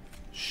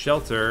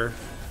 Shelter,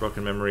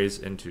 Broken Memories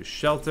into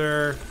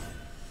Shelter,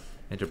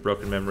 into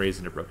Broken Memories,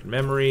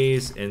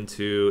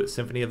 into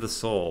Symphony of the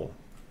Soul.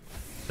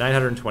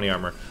 920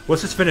 armor.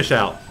 Let's just finish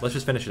out.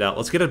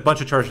 Let's get a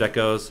bunch of Charged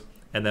Echoes,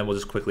 and then we'll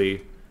just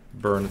quickly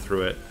burn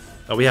through it.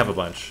 Oh, we have a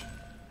bunch.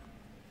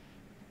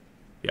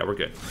 Yeah, we're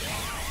good.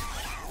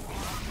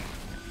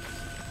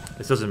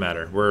 This doesn't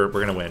matter. We're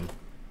gonna win.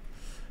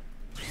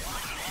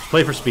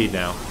 Play for speed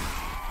now.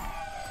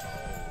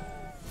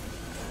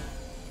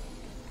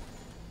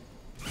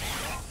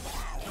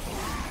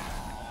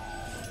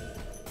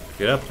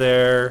 Get up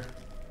there.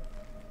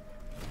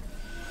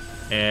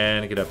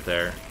 And get up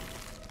there.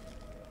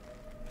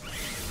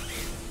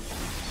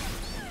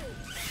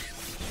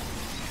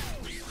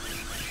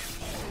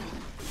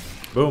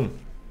 Boom.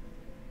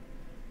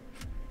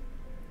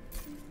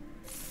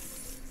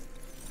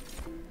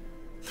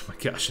 Oh my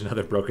gosh,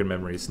 another Broken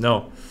Memories.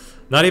 No,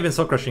 not even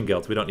Soul Crushing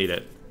Guilt. We don't need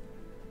it.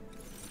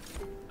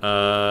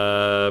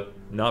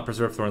 Not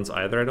Preserve Thorns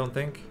either, I don't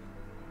think.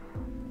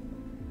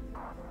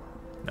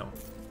 No.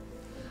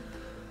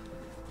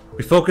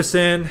 We focus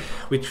in.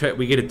 We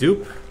get a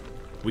dupe.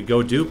 We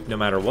go dupe no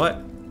matter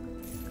what.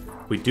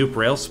 We dupe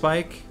Rail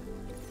Spike.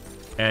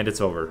 And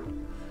it's over.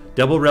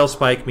 Double Rail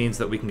Spike means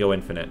that we can go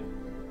infinite.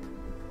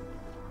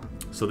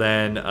 So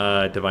then,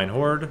 Divine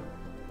Horde.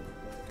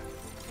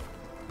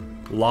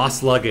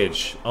 Lost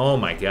Luggage. Oh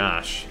my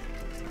gosh.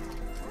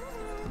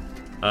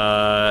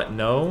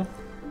 No.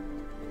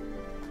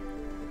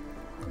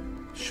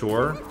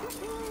 Sure.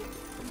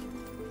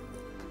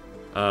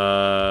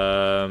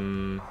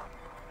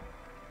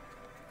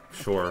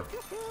 Sure.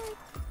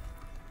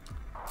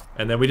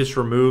 And then we just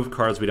remove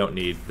cards we don't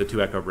need. The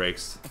 2 Echo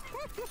Breaks.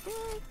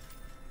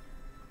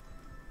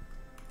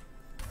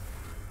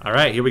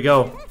 Alright, here we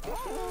go.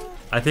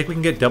 I think we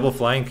can get double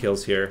flying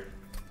kills here.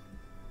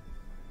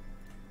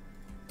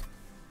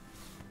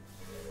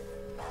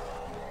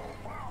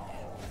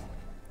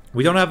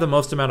 We don't have the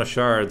most amount of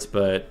shards,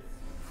 but...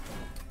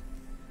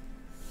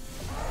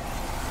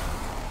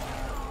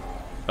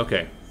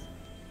 Okay.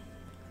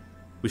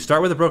 We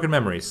start with the Broken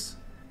Memories.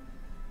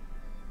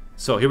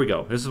 So, here we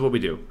go. This is what we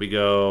do. We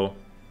go...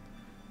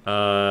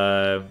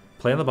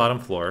 play on the bottom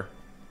floor.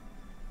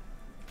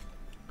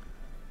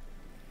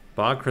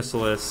 Bog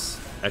Chrysalis,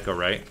 Echo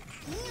Right.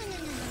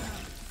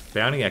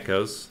 Bounding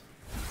Echoes.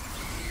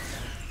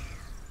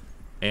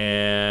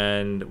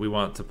 And we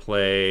want to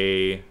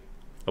play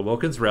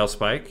Awoken's Rail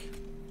Spike.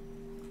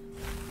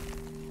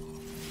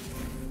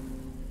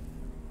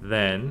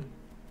 Then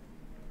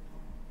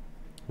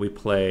we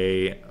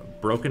play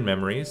Broken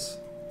Memories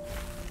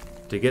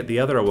to get the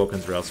other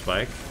Awoken's Rail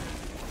Spike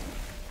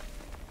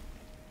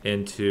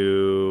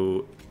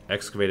into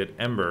Excavated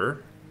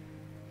Ember.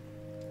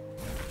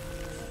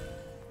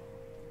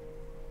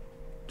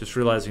 Just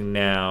realizing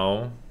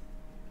now,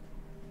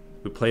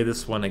 we play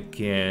this one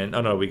again.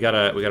 Oh no, we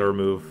gotta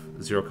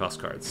remove 0 cost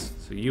cards.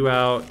 So you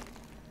out,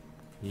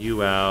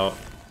 you out,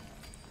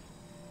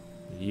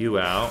 you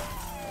out.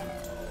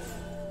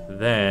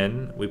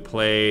 Then we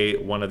play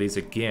one of these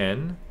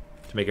again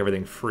to make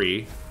everything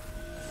free.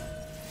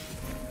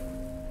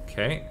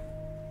 Okay.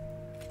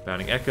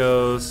 Bounding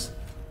Echoes,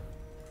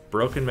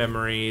 Broken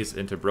Memories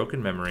into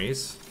Broken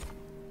Memories.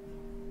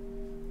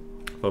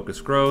 Focus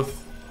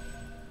Growth.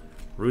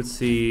 Root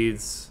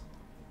Seeds.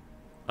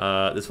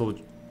 This will...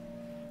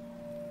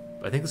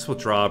 I think this will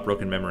draw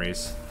Broken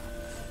Memories.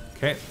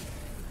 Okay.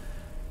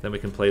 Then we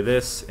can play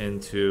this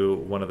into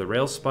one of the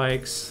Rail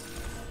Spikes.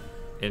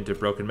 Into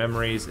Broken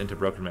Memories, into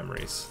Broken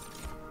Memories.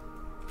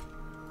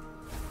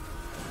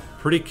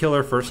 Pretty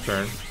killer first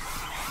turn.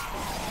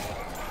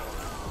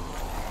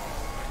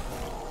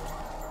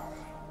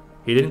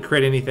 He didn't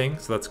create anything,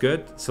 so that's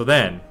good. So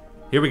then,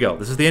 here we go.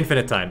 This is the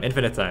infinite time.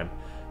 Infinite time.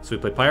 So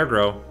we play Pyre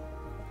Grow.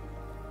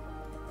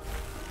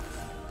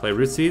 Play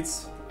Root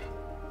Seeds.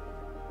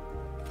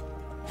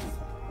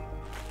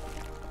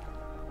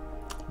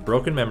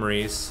 Broken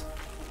Memories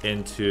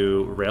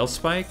into Rail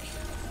Spike.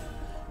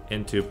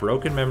 Into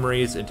Broken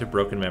Memories, into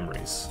Broken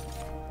Memories.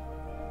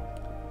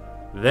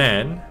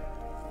 Then...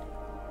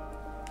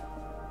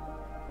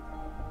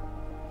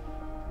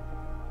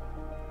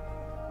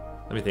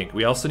 let me think.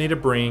 We also need to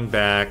bring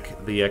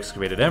back the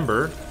Excavated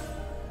Ember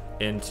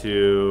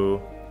into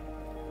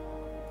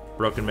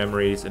broken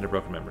memories, into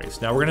broken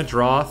memories. Now we're going to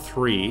draw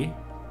 3.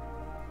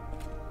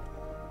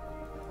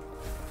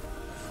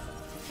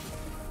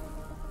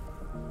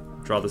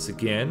 Draw this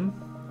again.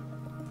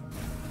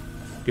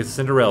 Gets us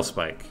into rail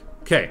spike.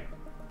 Okay.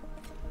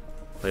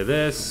 Play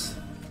this.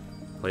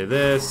 Play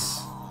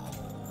this.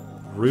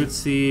 Root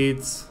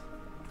seeds.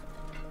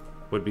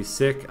 Would be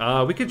sick.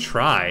 We could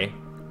try.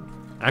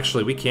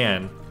 Actually, we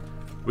can.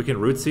 We can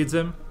root seeds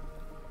him.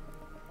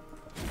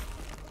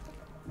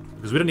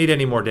 Because we don't need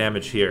any more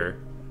damage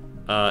here.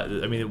 I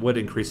mean, it would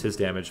increase his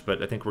damage,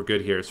 but I think we're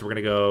good here. So we're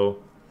going to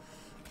go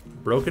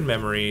broken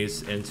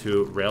memories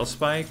into rail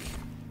spike,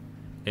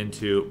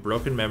 into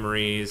broken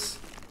memories,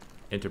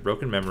 into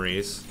broken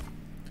memories,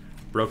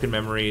 broken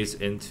memories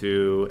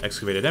into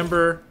excavated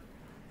ember,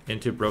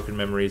 into broken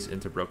memories,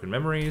 into broken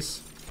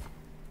memories,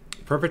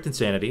 perfect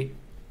insanity.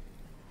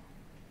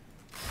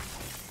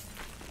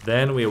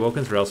 Then we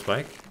Awoken's rail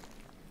spike.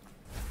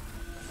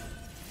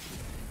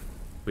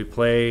 We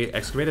play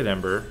excavated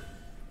ember,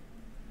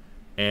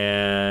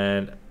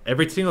 and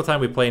every single time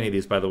we play any of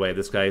these, by the way,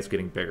 this guy is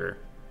getting bigger.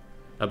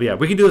 But yeah,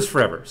 we can do this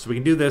forever. So we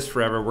can do this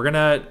forever. We're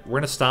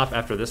gonna stop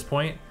after this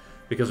point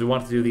because we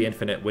want to do the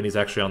infinite when he's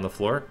actually on the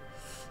floor.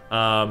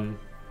 So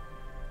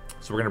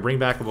we're gonna bring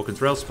back Awoken's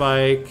rail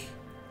spike.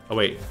 Oh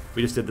wait,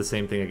 we just did the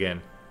same thing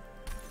again.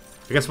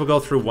 I guess we'll go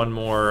through one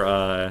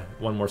more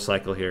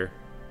cycle here.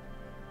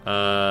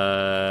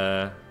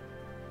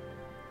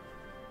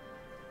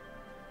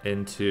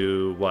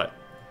 Into what?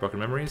 Broken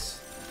memories?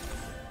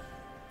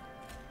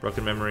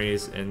 Broken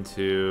memories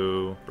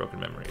into broken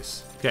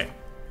memories. Okay.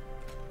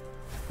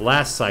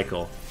 Last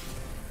cycle.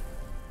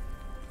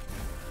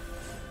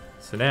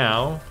 So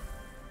now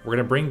we're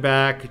gonna bring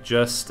back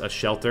just a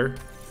shelter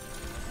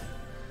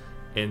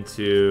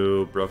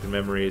into broken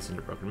memories,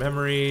 into broken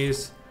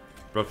memories,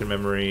 broken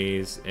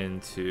memories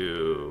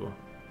into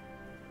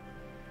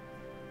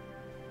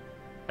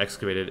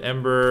excavated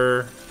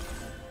ember,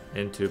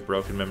 into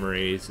broken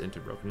memories, into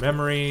broken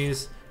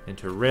memories,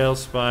 into rail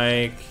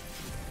spike,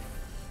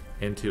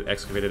 into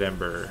excavated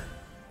ember,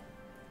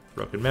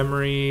 broken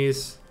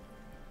memories,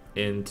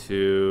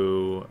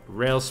 into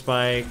rail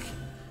spike,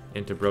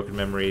 into broken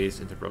memories,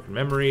 into broken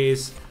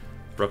memories,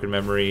 broken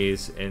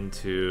memories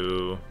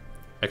into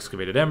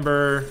excavated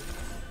ember,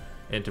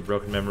 into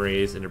broken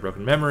memories, into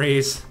broken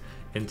memories,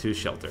 into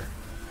shelter.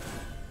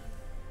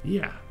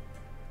 Yeah,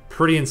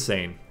 pretty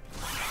insane.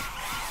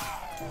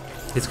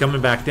 He's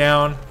coming back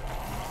down,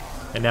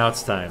 and now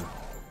it's time.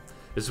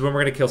 This is when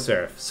we're gonna kill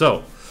Seraph.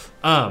 So,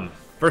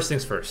 first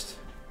things first.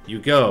 You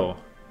go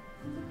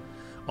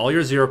all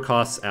your 0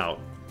 costs out.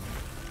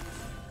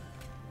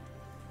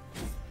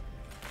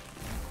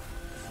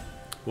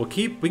 We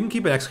can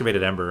keep an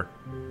excavated ember.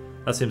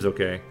 That seems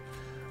okay.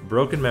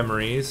 Broken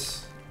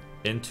memories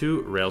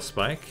into rail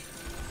spike,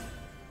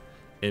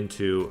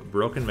 into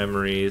broken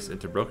memories,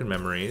 into broken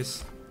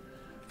memories,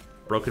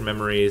 broken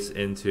memories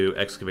into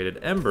excavated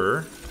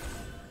ember,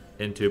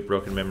 into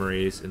broken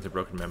memories, into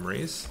broken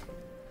memories,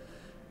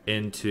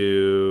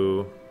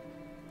 into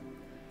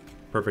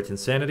perfect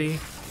insanity,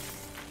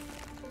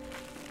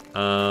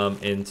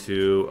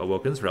 into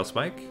Awoken's rail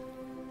spike.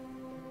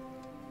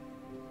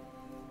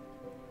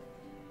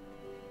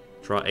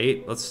 Draw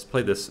 8. Let's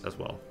play this as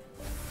well.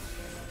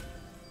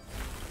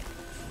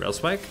 Rail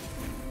spike.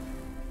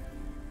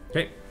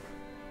 Okay.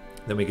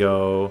 Then we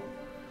go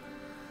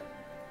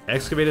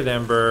excavated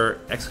ember,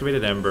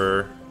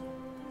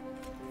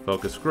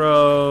 focus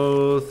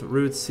growth,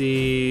 root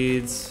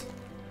seeds.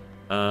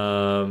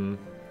 Then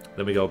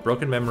we go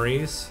broken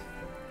memories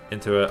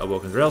into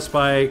Awoken's rail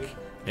spike,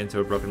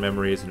 into broken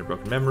memories, into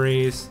broken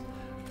memories,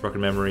 broken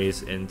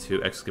memories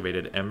into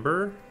excavated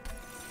ember,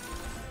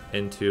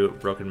 into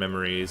broken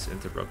memories,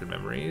 into broken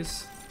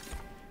memories,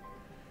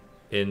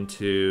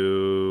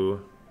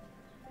 into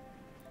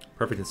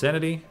perfect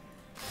insanity,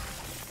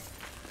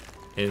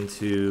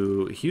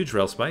 into huge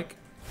rail spike,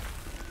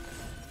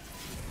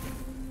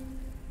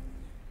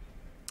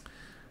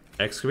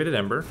 excavated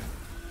ember,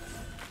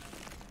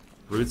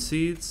 root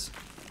seeds,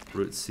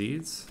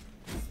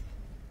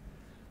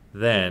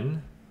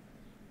 then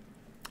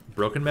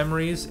broken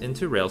memories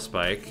into rail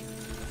spike,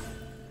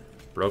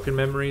 broken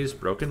memories,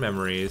 broken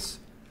memories,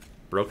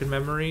 broken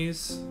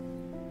memories,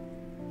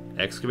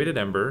 excavated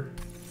ember,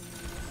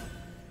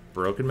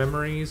 broken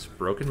memories,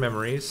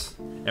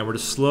 and we're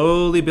just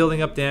slowly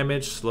building up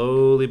damage,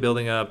 slowly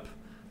building up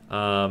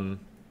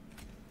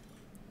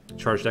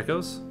charged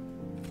echoes,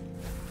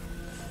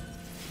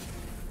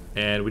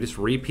 and we just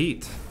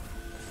repeat.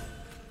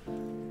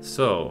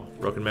 So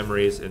broken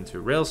memories into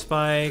rail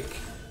spike,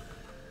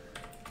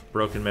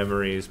 broken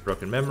memories,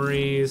 broken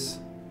memories,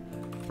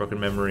 broken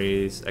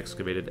memories,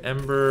 excavated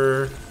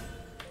ember,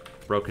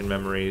 broken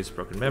memories,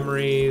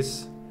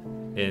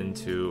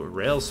 into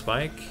rail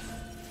spike,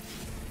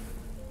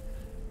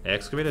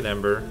 excavated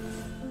ember,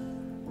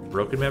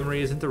 broken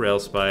memories into rail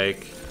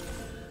spike,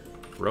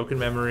 broken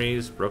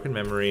memories, broken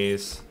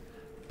memories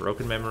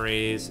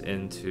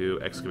into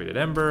excavated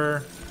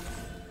ember,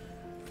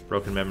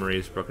 broken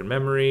memories,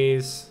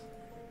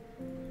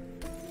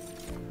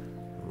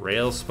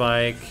 Rail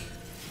Spike,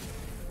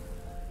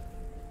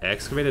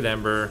 Excavated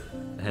Ember,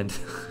 and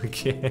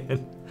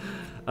again,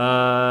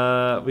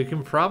 we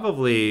can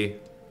probably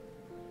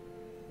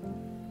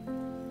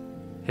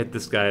hit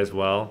this guy as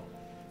well.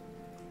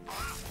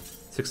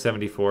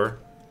 674.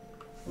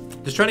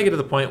 Just trying to get to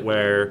the point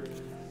where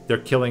they're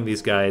killing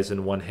these guys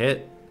in one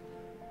hit.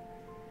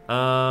 You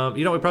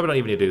know, we probably don't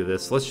even need to do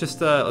this. Let's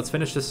just let's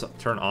finish this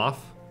turn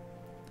off.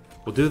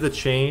 We'll do the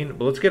chain,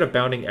 but let's get a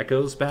Bounding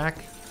Echoes back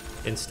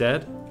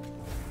instead.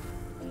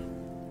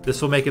 This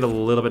will make it a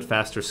little bit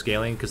faster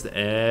scaling because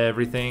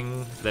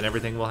everything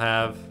will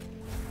have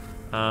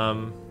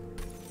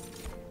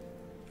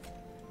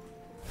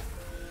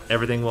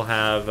everything will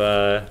have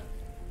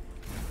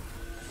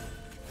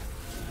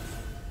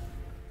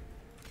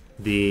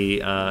the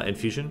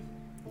infusion.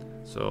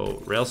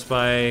 So Rail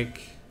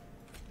Spike,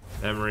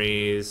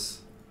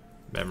 memories,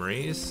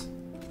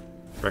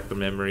 Rectal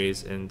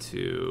Memories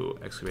into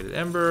Excavated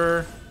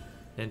Ember,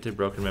 into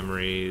Broken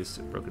Memories.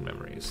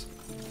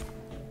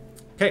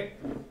 Okay.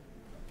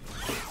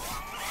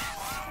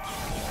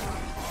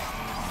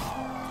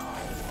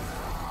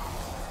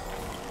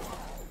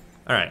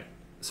 Alright,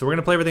 so we're going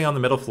to play everything on the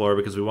middle floor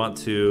because we want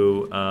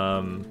to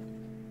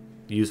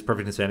use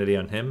Perfect Insanity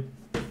on him.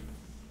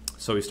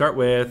 So we start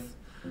with,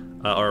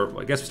 or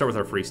I guess we start with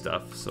our free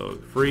stuff. So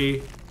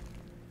free.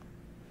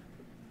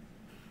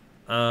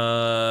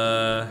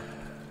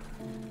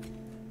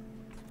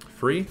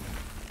 Free.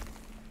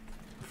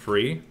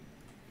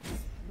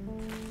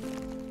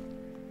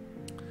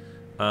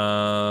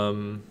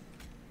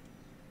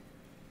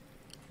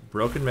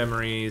 Broken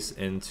Memories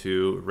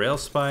into Rail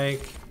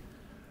Spike.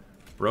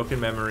 Broken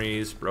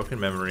Memories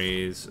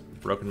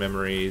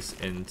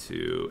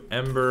into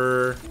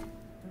Ember.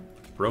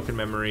 Broken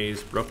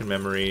Memories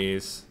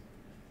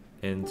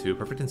into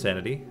Perfect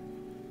Insanity.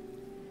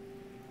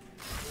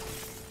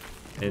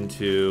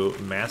 Into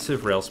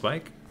Massive Rail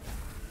Spike.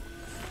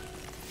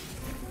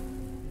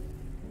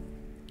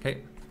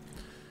 Okay.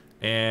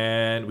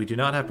 And we do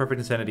not have Perfect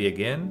Insanity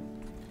again.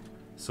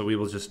 So we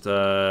will just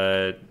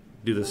do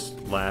this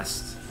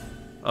last...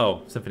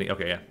 Oh, Symphony.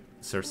 Okay, yeah.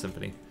 Sir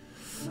Symphony.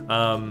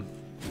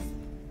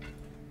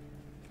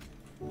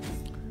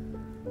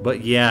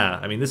 But yeah,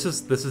 I mean, this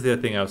is the other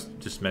thing I was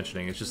just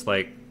mentioning. It's just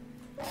like...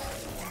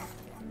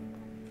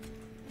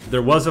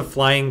 There was a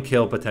flying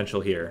kill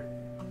potential here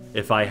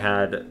if I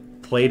had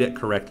played it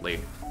correctly.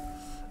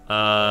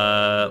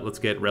 Let's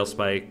get Rail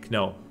Spike.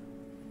 No,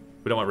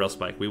 we don't want Rail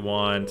Spike. We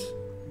want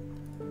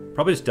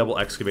probably just double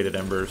Excavated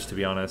Embers, to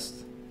be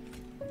honest.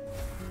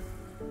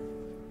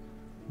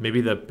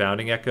 Maybe the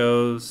Bounding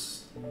Echoes.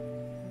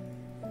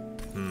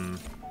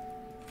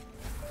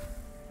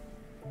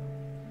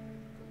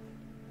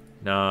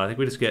 No, I think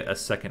we just get a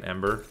second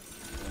Ember.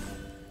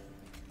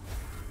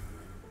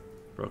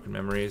 Broken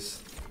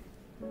Memories.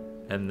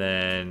 And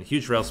then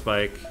huge Rail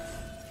Spike.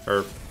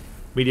 Or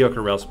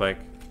mediocre Rail Spike.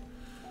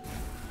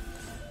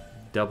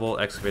 Double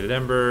Excavated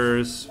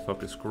Embers.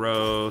 Focus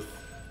Growth.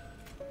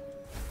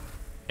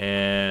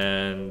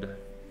 And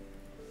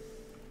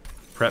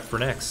prep for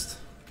next.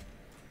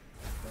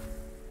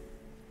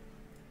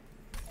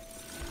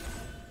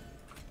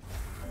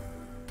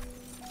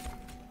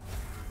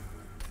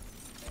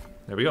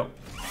 There we go.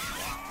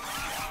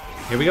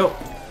 Here we go.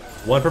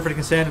 One Perfect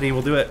Insanity,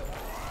 we'll do it.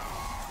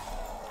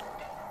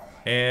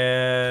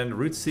 And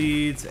Root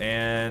Seeds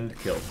and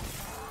kill.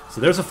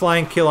 So there's a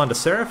flying kill onto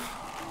Seraph.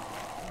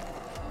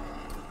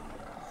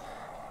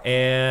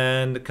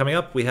 And coming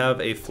up, we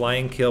have a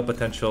flying kill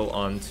potential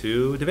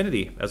onto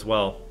Divinity as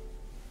well.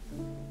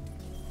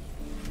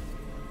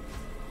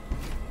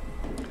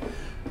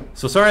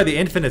 So sorry, the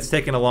Infinite's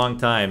taken a long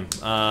time.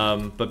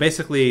 But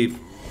basically...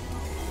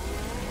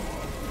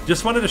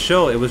 Just wanted to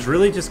show, it was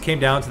really just came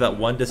down to that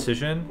one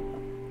decision,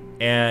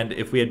 and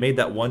if we had made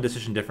that one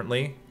decision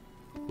differently,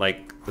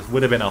 like, this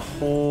would have been a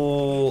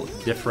whole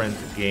different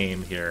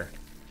game here.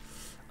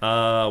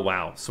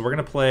 Wow. So we're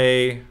gonna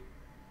play...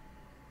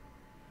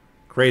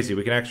 Crazy,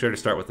 we can actually already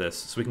start with this.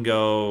 So we can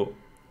go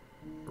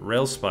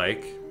Rail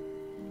Spike.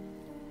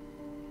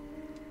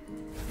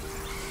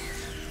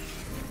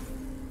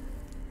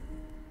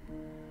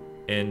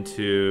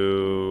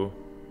 Into...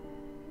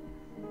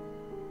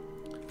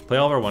 Play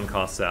all of our one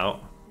costs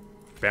out.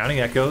 Bounding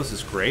Echoes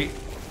is great.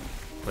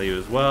 Play you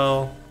as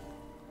well.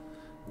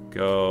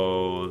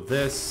 Go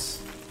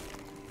this.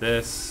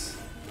 Then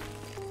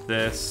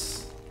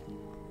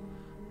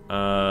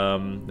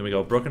we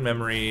go Broken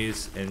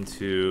Memories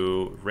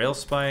into Rail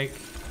Spike.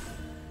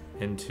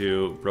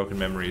 Into Broken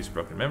Memories.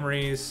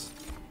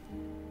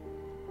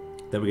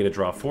 Then we get a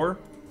draw 4.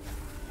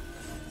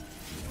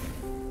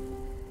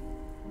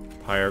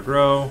 Pyre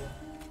Grow.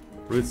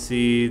 Root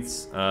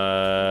Seeds.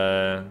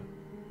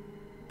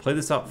 Play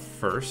this out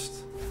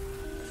first.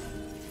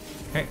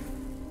 Okay.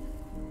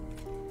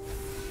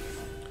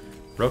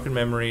 Broken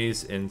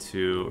Memories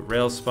into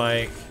Rail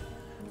Spike.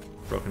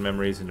 Broken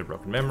Memories into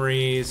Broken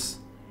Memories.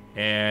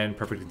 And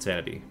Perfect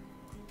Insanity.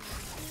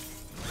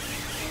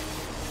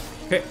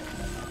 Okay.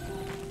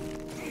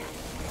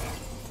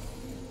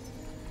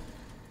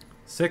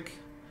 Sick.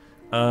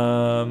 Play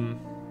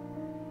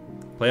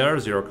our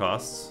 0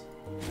 costs.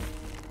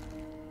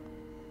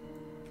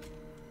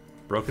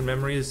 Broken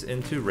Memories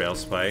into Rail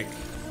Spike.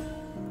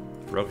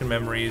 Broken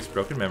Memories,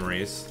 Broken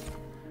Memories.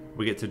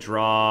 We get to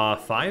draw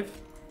 5,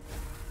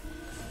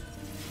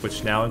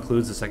 which now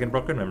includes the second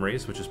Broken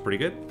Memories, which is pretty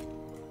good.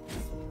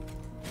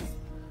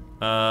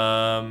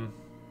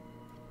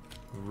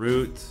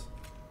 Root,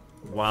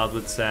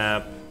 Wildwood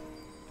Sap,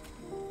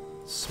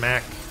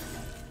 Smack,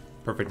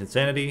 Perfect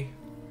Insanity.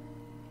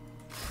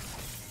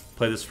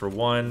 Play this for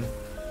 1.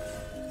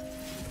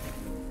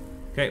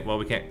 Okay, well,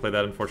 we can't play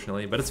that,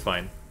 unfortunately, but it's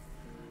fine.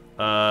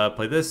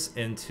 Play this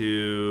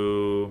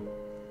into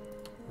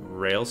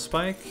Rail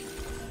Spike,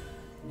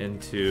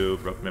 into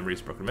Broken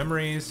Memories, Broken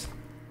Memories,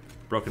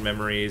 Broken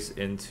Memories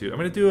into... I'm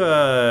going to do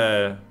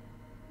a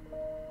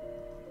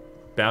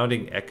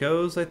Bounding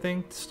Echoes, I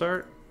think, to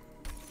start.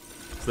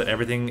 So that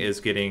everything is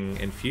getting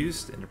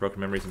infused into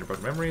Broken Memories, into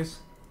Broken Memories.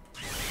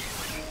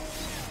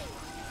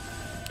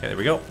 Okay, there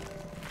we go.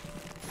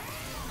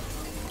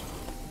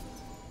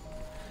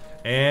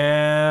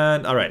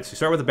 And, alright, so you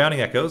start with the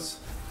Bounding Echoes.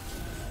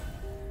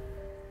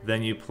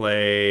 Then you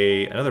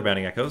play another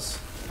Bounding Echoes,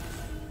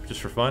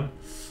 just for fun.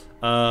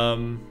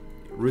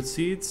 Root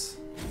Seeds.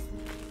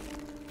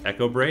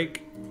 Echo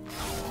Break.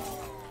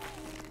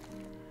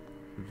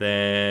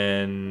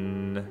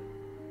 Then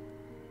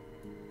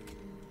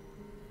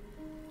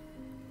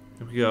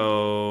we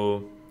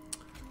go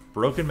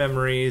Broken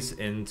Memories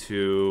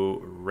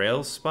into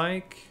Rail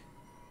Spike.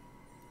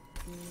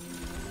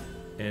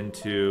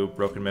 Into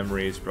Broken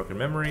Memories, Broken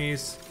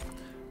Memories.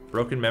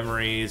 Broken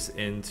Memories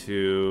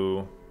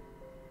into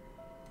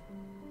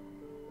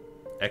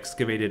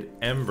Excavated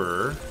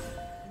Ember.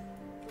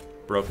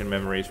 Broken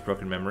Memories,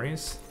 Broken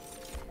Memories.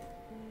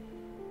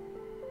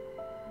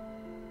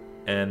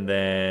 And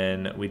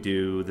then we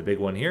do the big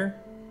one here.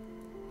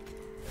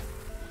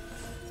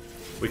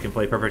 We can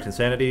play Perfect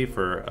Insanity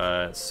for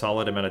a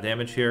solid amount of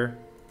damage here.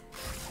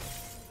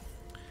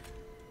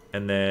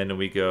 And then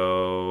we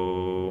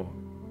go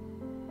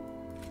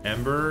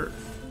Ember,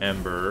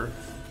 Ember,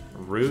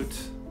 Root.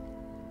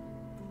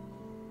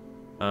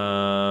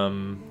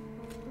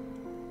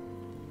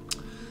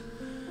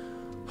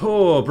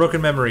 Oh,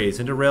 Broken Memories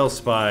into Rail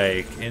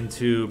Spike,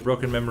 into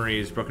Broken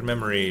Memories, Broken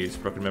Memories,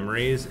 Broken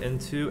Memories,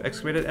 into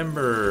Excavated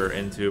Ember,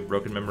 into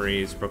Broken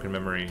Memories, Broken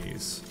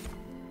Memories.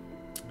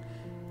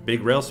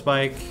 Big Rail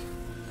Spike.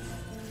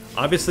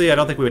 Obviously, I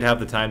don't think we would have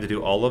the time to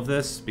do all of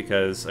this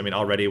because, I mean,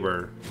 already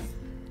we're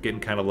getting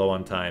kind of low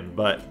on time,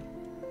 but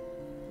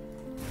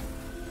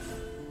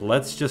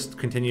let's just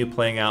continue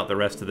playing out the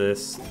rest of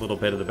this little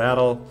bit of the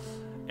battle,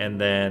 and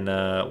then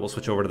we'll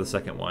switch over to the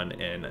second one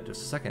in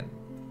just a second.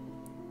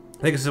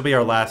 I think this will be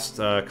our last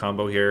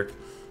combo here.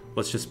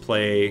 Let's just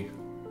play...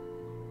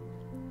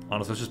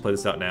 Honestly, let's just play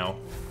this out now.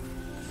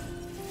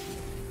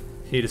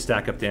 Need to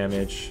stack up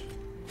damage.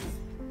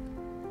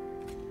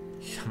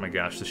 Oh my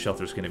gosh, the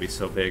shelter's going to be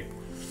so big.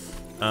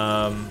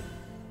 And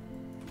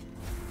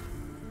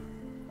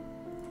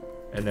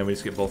then we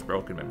just get both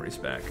Broken Memories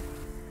back.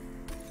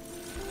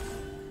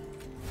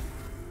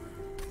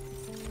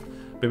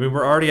 But I mean,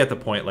 we're already at the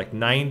point, like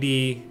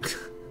 90...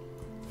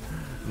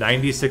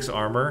 96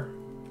 armor.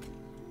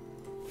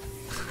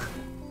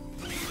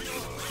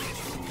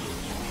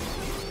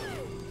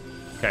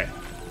 Okay.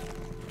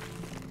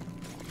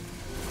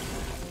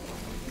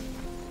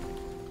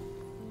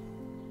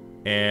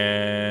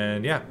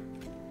 And yeah.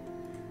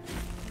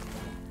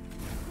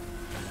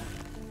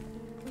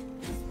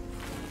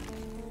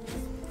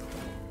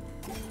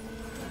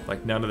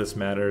 Like, none of this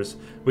matters.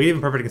 We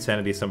even Perfect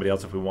Insanity somebody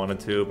else if we wanted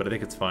to, but I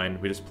think it's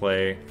fine. We just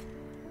play...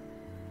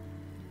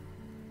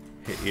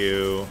 Hit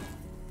you.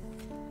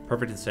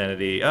 Perfect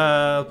Insanity.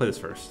 I'll play this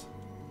first.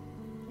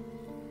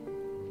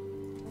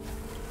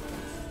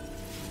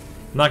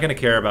 I'm not going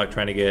to care about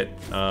trying to get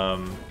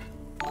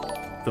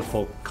the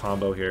full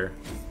combo here.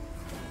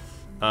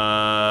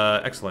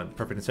 Excellent.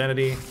 Perfect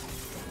Insanity.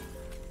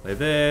 Play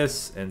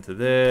this, into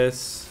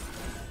this,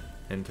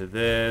 into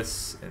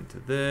this, into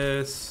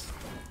this,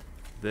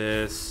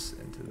 this,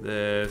 into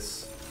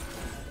this,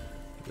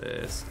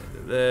 this,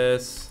 into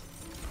this,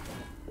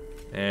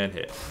 and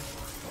hit.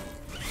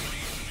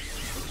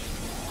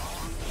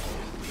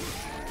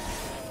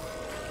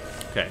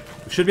 Okay,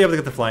 we should be able to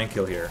get the flying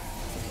kill here.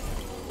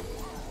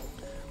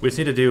 We just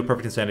need to do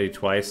Perfect Insanity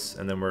twice,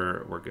 and then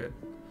we're good.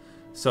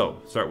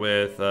 So, start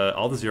with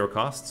all the 0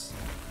 costs.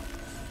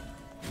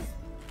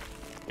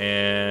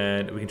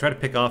 And we can try to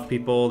pick off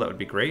people, that would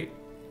be great.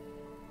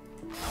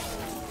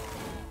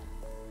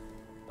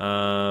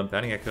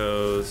 Bounding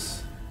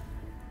Echoes.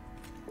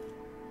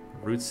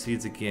 Root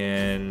Seeds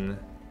again.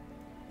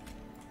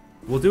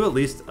 We'll do at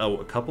least a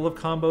couple of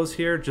combos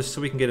here, just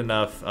so we can get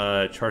enough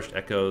Charged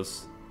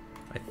Echoes,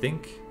 I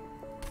think.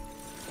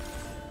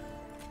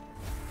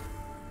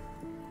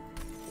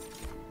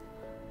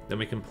 Then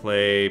we can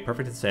play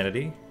Perfect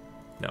Insanity.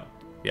 No.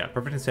 Yeah,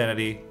 Perfect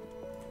Insanity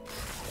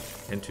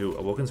into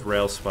Awoken's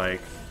Rail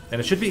Spike.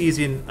 And it should be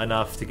easy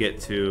enough to get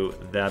to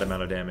that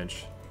amount of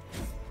damage.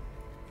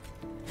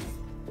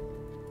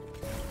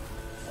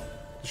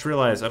 just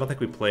realized I don't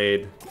think we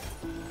played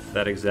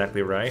that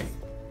exactly right.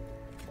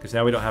 Because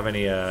now we don't have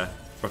any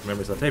broken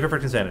memories left. Hey,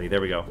 perfect insanity.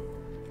 There we go.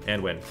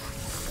 And win.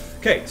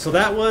 Okay, so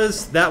that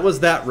was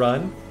that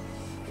run.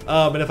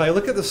 And if I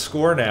look at the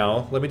score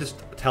now, let me just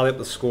tally up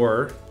the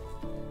score.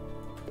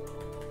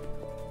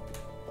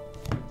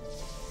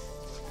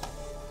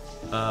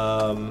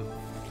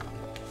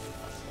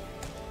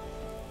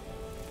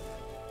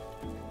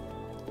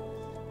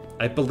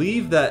 I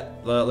believe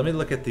that. Let me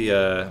look at the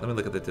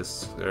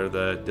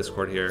the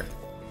Discord here.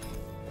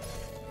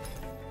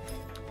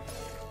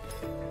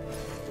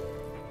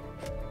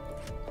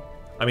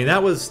 I mean,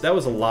 that was a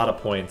lot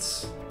of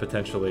points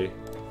potentially.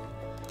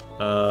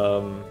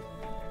 Let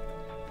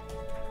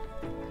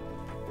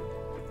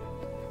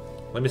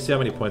me see how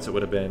many points it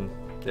would have been.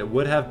 It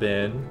would have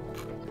been.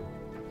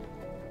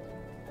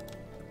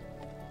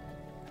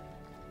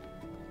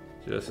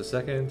 Just a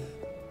second.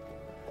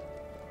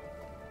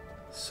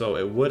 So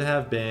it would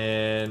have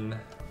been.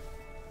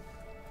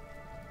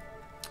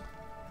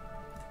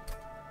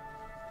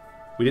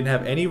 We didn't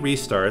have any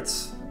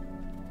restarts.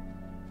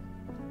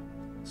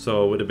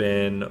 So it would have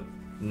been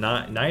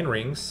nine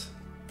rings.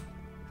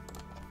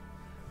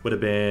 Would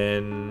have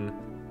been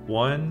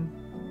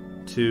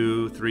 1,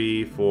 2,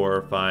 3,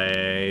 4,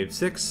 5,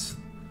 6.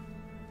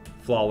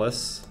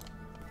 Flawless.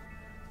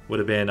 Would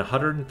have been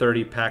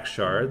 130 pack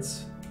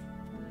shards.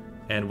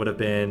 And would have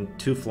been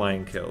 2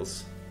 flying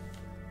kills.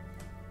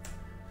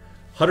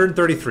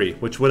 133,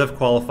 which would have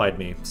qualified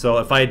me. So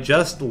if I had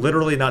just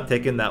literally not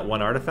taken that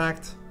one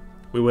artifact,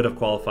 we would have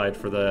qualified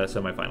for the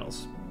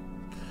semifinals.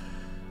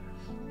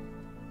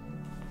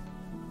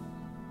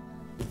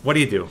 What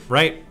do you do,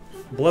 right?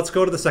 Well, let's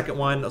go to the second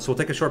one. So we'll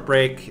take a short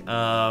break,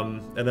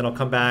 and then I'll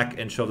come back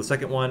and show the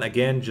second one.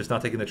 Again, just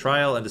not taking the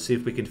trial, and to see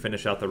if we can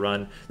finish out the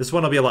run. This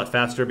one will be a lot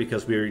faster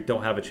because we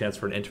don't have a chance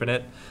for an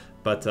infinite.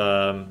 But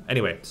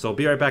anyway, so I'll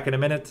be right back in a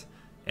minute,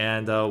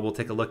 and we'll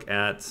take a look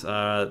at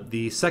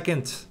the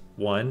second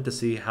one to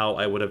see how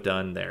I would have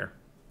done there.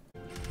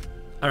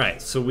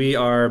 Alright, so we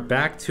are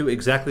back to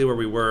exactly where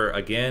we were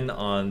again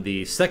on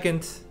the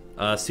second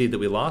seed that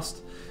we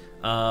lost.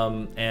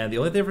 And the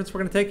only difference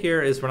we're going to take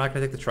here is we're not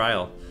going to take the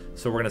trial.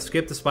 So we're going to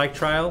skip the spike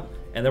trial,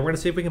 and then we're going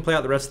to see if we can play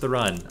out the rest of the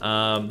run.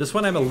 This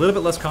one I'm a little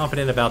bit less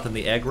confident about than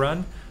the egg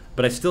run,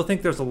 but I still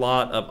think there's a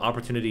lot of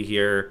opportunity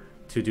here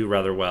to do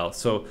rather well.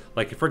 So,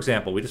 like, for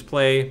example, we just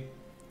play...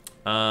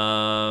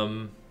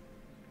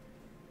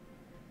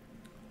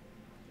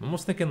 I'm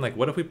almost thinking, like,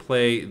 what if we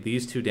play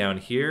these two down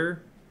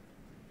here?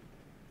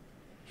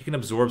 He can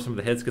absorb some of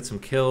the hits, get some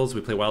kills.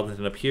 We play Wild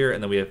Intent up here,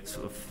 and then we have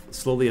to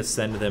slowly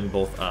ascend them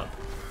both up.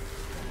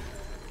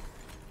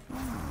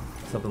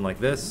 Something like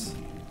this.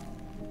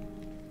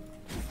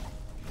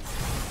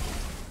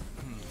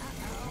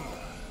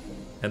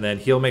 And then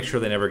he'll make sure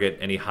they never get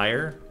any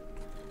higher.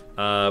 We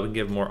can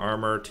give more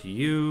armor to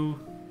you.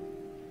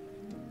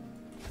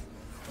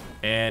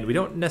 And we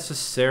don't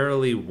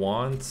necessarily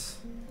want...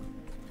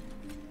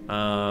 we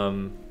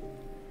don't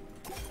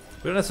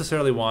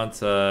necessarily want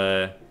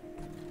to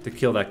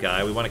kill that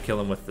guy. We want to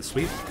kill him with the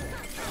sweep.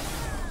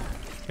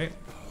 Okay.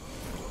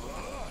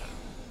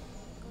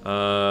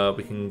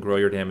 We can grow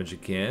your damage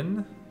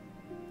again.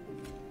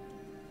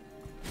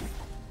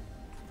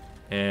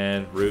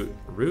 And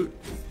root.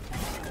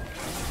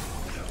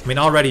 I mean,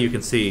 already you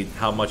can see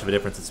how much of a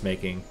difference it's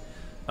making.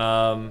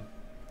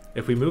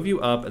 If we move you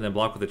up and then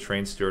block with a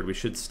train steward, we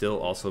should still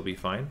also be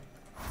fine.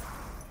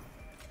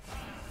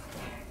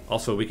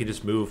 Also, we can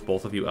just move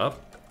both of you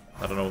up.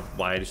 I don't know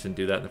why I just didn't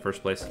do that in the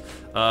first place.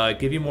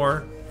 Give you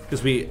more,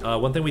 because we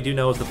one thing we do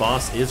know is the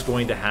boss is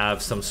going to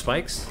have some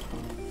spikes.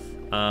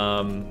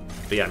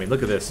 But yeah, I mean,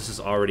 look at this. This is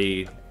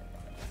already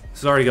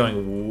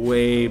going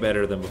way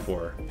better than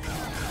before.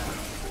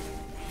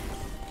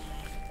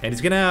 And he's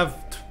gonna have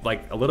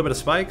like a little bit of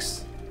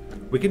spikes.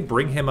 We can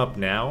bring him up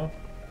now.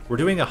 We're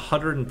doing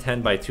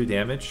 110 by 2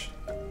 damage.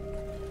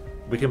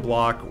 We can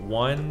block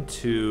 1,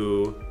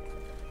 2,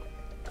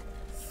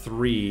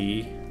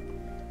 3.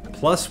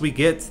 Plus we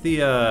get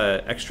the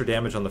extra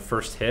damage on the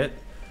first hit.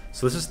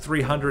 So this is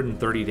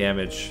 330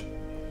 damage.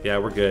 Yeah,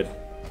 we're good.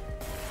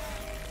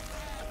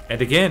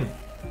 And again,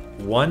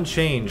 one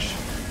change.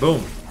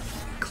 Boom.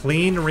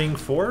 Clean ring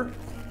 4.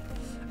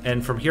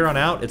 And from here on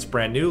out, it's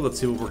brand new. Let's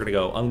see what we're going to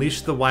go.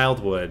 Unleash the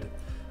Wildwood.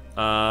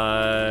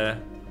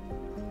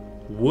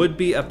 Would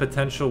be a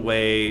potential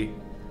way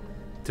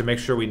to make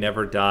sure we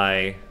never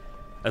die,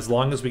 as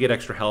long as we get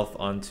extra health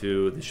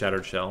onto the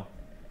Shattered Shell.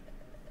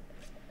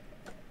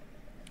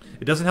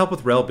 It doesn't help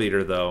with Rail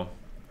Beater, though.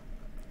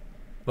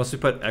 Unless we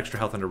put extra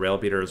health onto Rail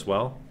Beater as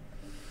well.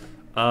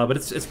 But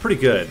it's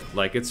pretty good.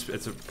 Like, it's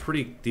a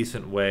pretty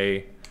decent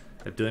way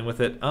of dealing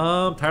with it.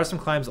 Tiresome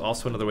Climb's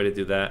also another way to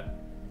do that.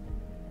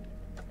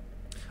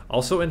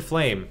 Also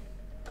Inflame.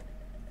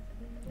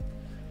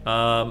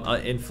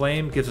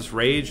 Inflame gives us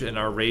rage, and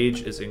our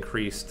rage is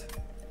increased.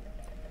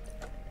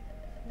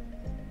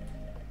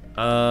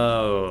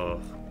 Oh,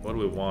 what do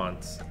we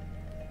want?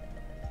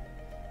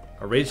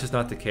 Our rage does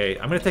not decay.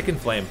 I'm gonna take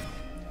Inflame.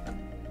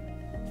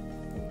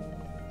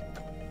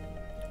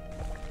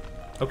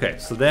 Okay,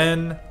 so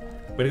then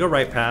we're gonna go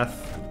right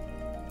path.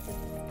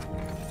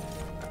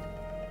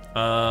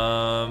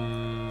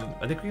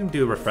 I think we can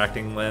do a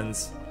refracting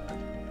lens.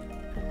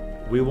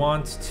 We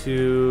want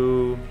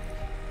to...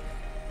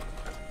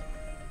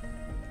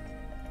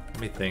 Let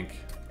me think.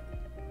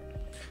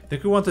 I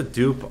think we want to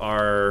dupe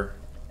our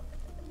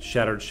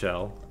Shattered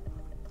Shell.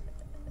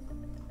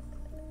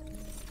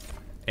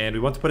 And we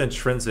want to put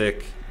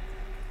Intrinsic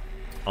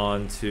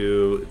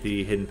onto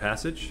the Hidden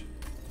Passage.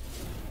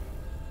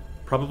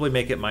 Probably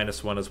make it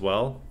 -1 as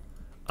well.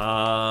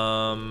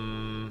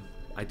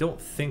 I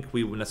don't think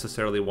we would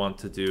necessarily want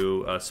to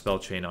do a Spell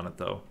Chain on it,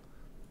 though.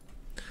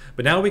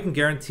 But now we can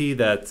guarantee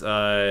that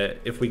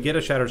if we get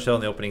a Shattered Shell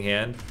in the opening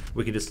hand,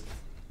 we can just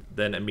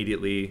then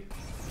immediately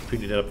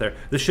tweet it up there.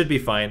 This should be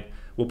fine.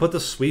 We'll put the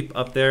Sweep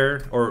up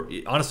there, or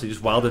honestly,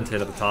 just Wild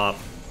Intent at the top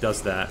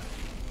does that.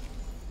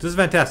 This is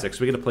fantastic.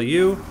 So we get to play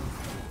you,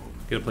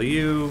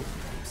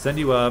 send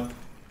you up,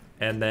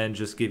 and then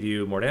just give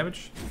you more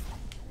damage.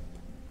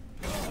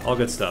 All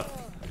good stuff.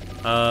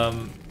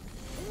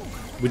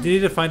 We do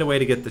need to find a way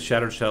to get the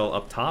Shattered Shell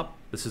up top.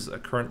 This is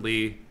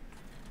currently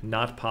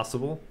not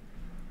possible.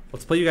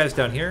 Let's play you guys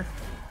down here.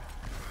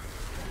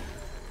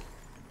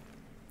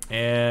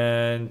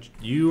 And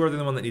you are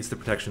the one that needs the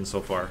protection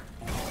so far.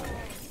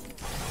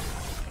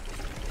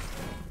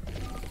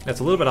 It's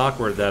a little bit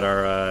awkward that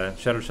our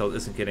Shattered Shell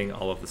isn't getting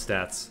all of the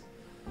stats.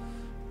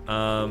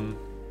 I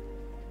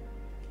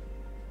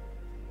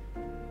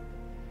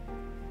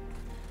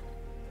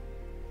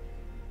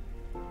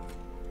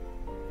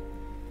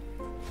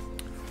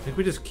think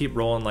we just keep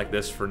rolling like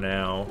this for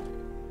now.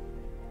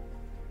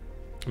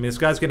 I mean, this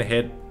guy's gonna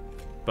hit,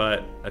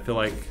 but I feel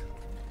like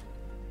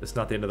it's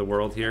not the end of the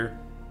world here.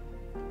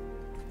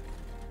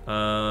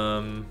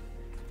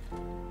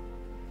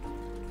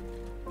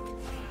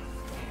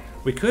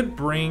 We could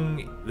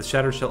bring the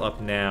Shattered Shell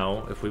up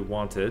now if we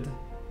wanted.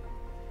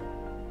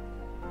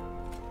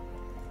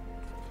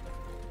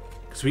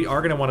 Because we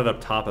are going to want it up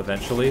top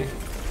eventually.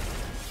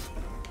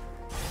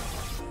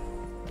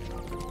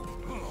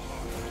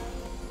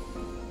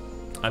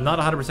 I'm not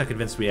 100%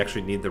 convinced we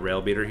actually need the Rail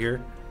Beater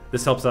here.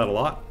 This helps out a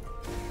lot.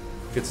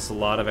 Gets us a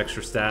lot of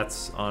extra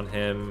stats on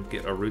him.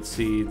 Get our Root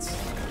Seeds.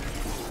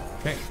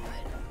 Okay.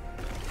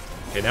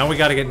 Okay, now we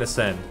got to get an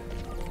Ascend.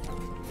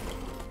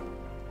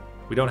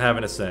 We don't have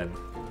an Ascend.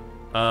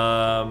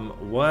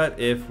 What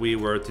if we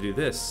were to do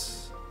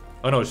this?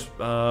 Oh no,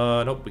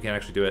 nope, we can't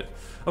actually do it.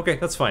 Okay,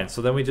 that's fine.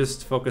 So then we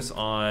just focus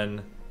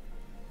on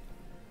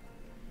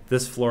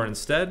this floor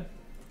instead.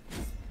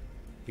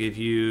 Give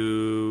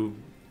you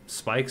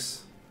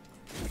spikes.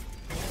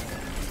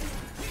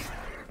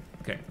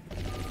 Okay.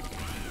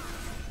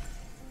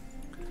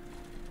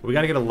 We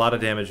gotta get a lot of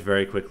damage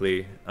very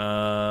quickly.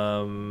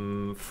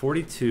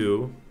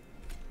 42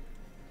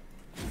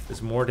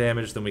 is more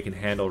damage than we can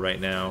handle right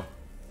now.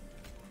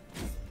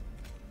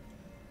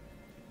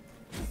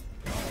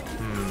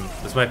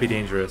 This might be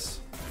dangerous.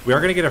 We are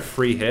going to get a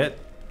free hit,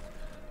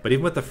 but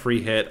even with the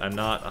free hit, I'm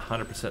not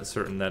 100%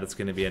 certain that it's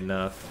going to be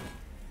enough.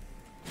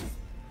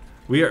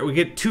 We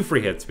get 2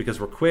 free hits because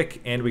we're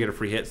quick and we get a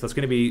free hit, so that's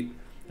going to be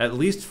at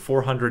least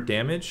 400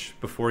 damage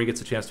before he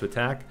gets a chance to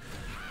attack.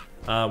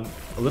 A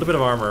little bit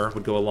of armor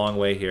would go a long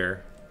way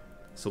here.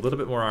 So a little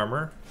bit more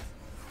armor.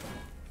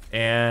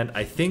 And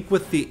I think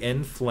with the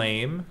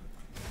Inflame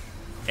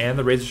and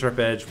the Razor Sharp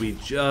Edge, we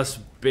just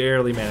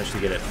barely managed to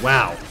get it.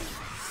 Wow.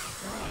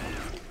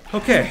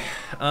 Okay.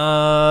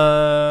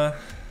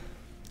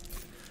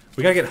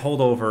 We gotta get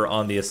Holdover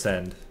on the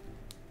Ascend.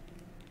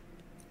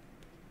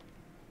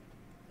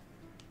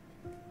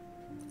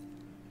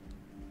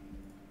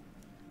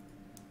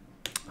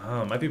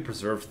 Oh, it might be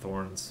Preserved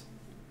Thorns.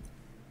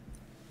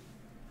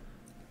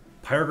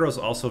 Pyrogrow is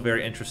also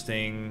very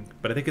interesting,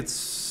 but I think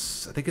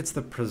it's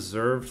the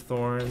Preserved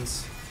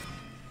Thorns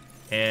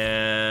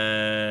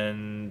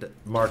and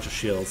March of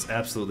Shields.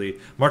 Absolutely,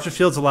 March of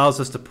Shields allows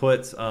us to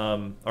put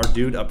our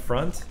dude up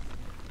front,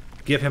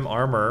 give him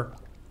armor,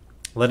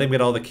 let him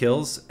get all the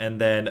kills,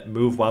 and then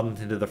move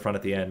Wildland into the front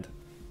at the end.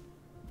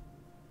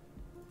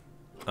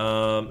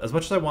 As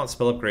much as I want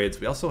spell upgrades,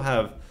 we also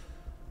have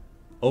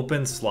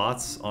open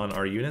slots on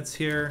our units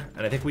here,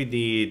 and I think we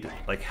need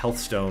like health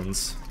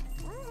stones.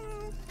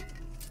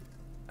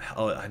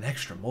 Oh, an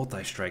extra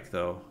multi-strike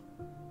though.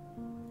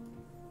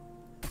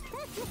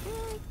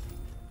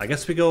 I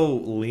guess we go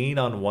lean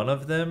on one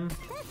of them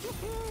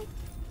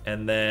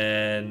and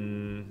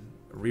then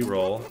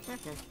reroll.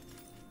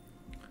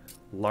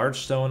 Large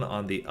stone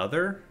on the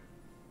other.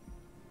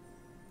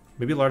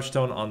 Maybe large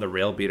stone on the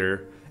Rail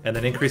Beater, and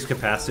then increase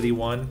capacity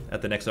 1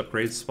 at the next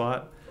upgrade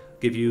spot.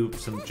 Give you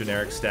some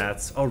generic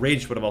stats. Oh,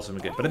 Rage would have also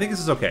been good, but I think this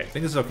is okay.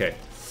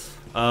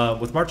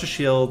 With March of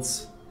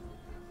Shields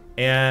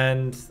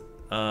and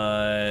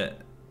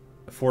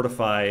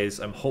Fortifies,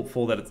 I'm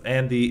hopeful that it's,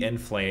 and the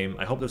Inflame,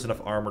 I hope there's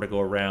enough armor to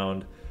go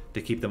around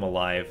to keep them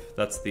alive.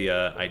 That's the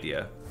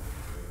idea.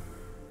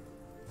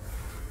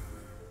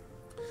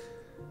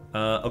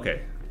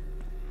 Okay.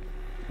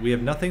 We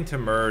have nothing to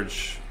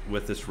merge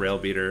with this Rail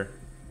Beater,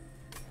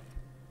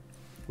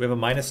 We have a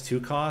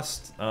 -2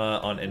 cost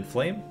on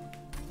Inflame.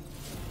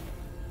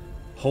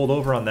 Hold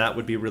over on that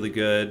would be really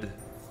good.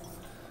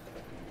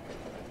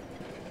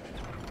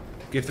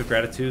 Gift of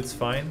Gratitude's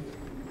fine.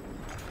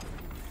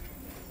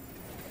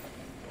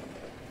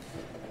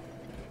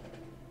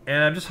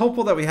 And I'm just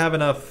hopeful that we have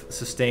enough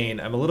sustain.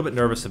 I'm a little bit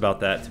nervous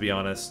about that, to be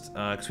honest.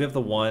 Because we have the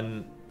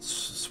one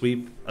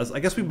sweep. I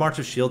guess we March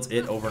of Shields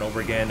it over and over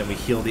again, and we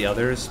heal the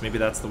others. Maybe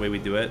that's the way we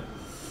do it.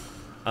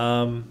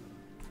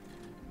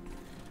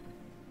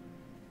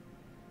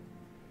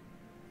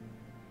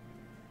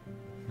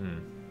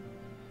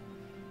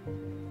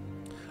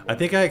 I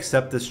think I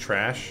accept this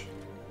trash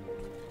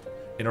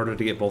in order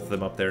to get both of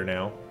them up there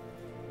now.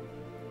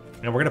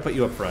 And we're going to put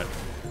you up front.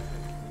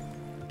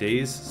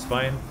 Daze is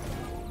fine.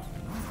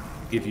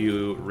 Give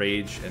you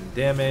rage and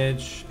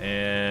damage,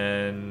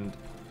 and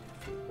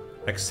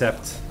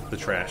accept the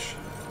trash.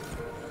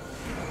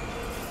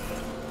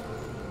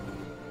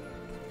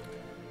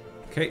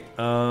 Okay,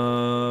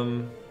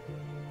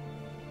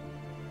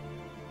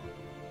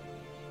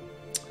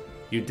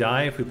 you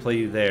die if we play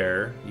you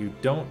there. You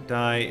don't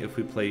die if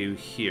we play you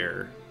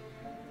here.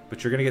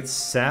 But you're gonna get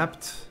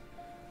sapped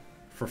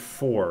for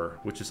 4,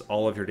 which is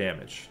all of your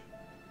damage.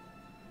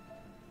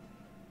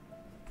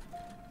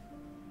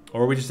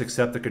 Or we just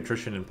accept the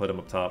contrition and put him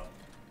up top.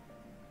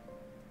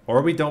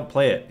 Or we don't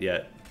play it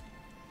yet.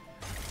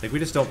 I think we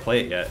just don't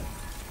play it yet.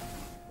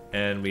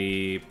 And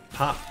we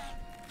pop,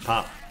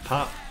 pop,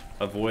 pop.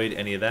 Avoid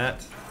any of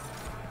that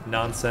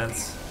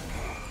nonsense.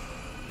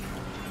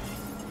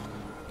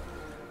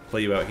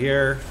 Play you out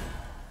here.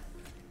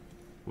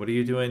 What are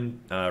you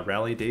doing?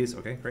 Rally days?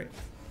 Okay, great.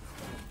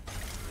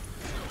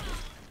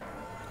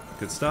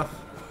 Good stuff.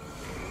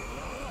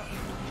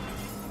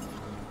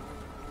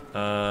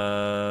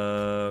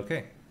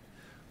 Okay.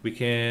 We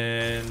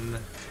can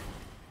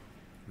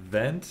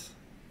vent.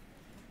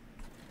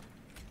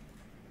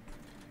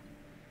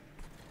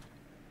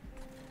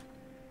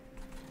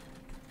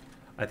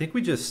 I think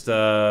we just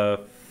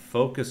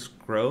focus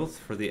growth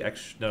for the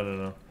extra.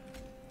 No.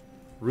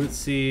 Root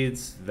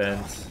seeds,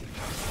 vent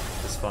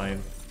is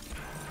fine.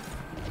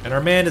 And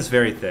our man is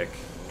very thick.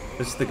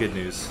 This is the good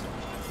news.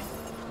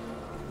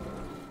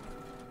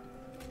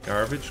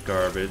 Garbage,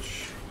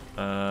 garbage.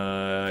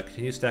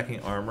 Continue stacking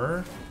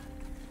armor.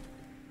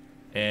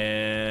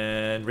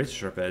 And Razor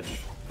Sharp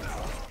Edge.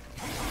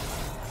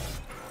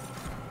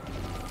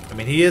 I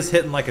mean, he is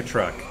hitting like a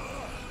truck.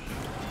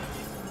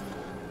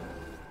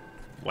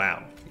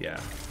 Wow, yeah.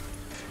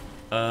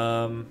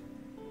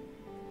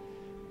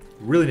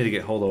 Really need to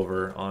get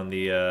holdover on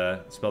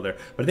the spell there.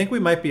 But I think we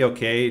might be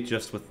okay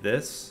just with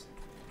this.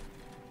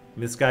 I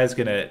mean, this guy's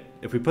gonna...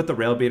 If we put the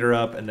Rail Beater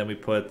up and then we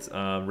put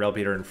Rail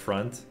Beater in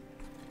front,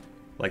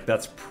 like,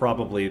 that's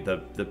probably the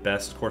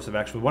best course of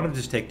action. We want him to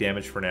just take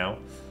damage for now.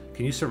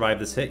 Can you survive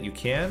this hit? You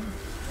can.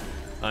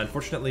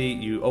 Unfortunately,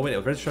 you... Oh, wait,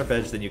 with Red Sharp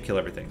Edge, then you kill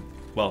everything.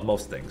 Well,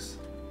 most things.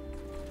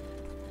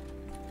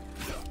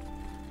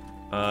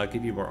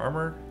 Give you more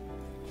armor.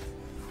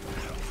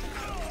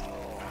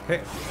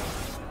 Okay.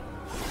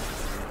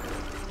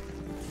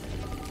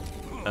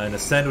 An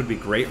Ascend would be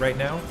great right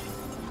now.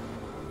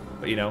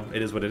 But, you know,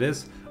 it is what it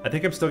is. I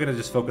think I'm still going to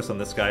just focus on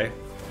this guy.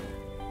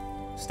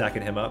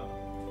 Stacking him up.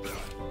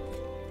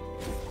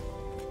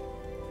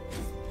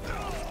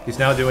 He's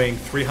now doing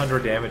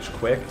 300 damage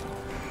quick.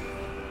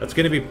 That's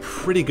going to be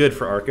pretty good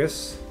for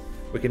Arcus.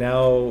 We can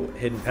now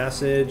Hidden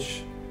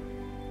Passage.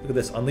 Look at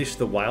this. Unleash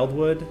the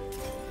Wildwood.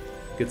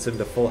 Gets him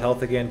to full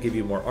health again. Give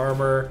you more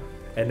armor.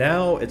 And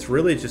now it's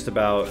really just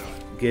about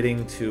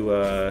getting to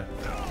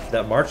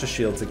that March of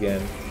Shields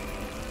again.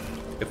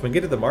 If we can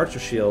get to the March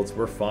of Shields,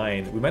 we're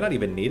fine. We might not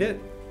even need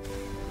it.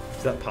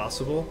 Is that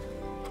possible?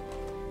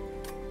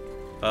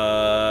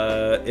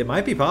 It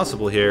might be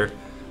possible here.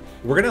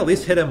 We're going to at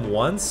least hit him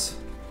once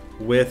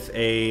with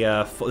a...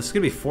 this is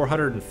going to be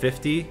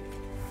 450.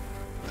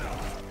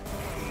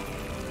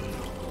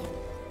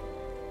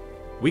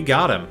 We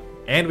got him.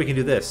 And we can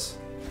do this.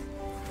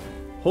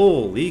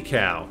 Holy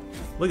cow.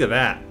 Look at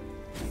that.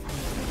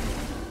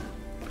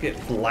 Get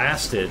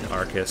blasted,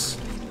 Arcus.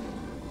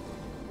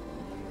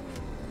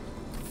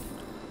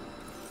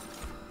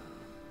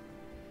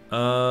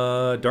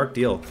 Dark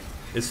Deal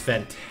is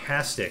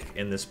fantastic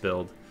in this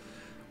build.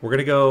 We're going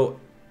to go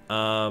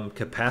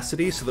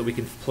capacity so that we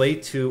can play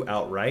 2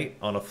 outright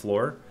on a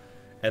floor,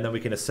 and then we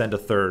can ascend a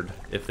 3rd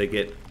if they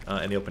get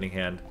in the opening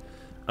hand.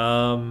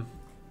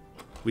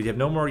 We have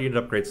no more unit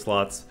upgrade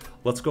slots.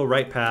 Let's go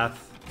right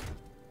path.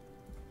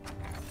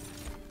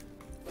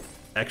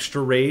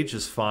 Extra rage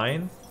is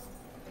fine.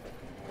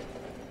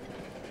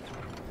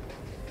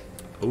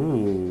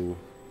 Ooh.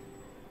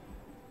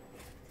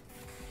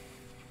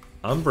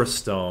 Umbra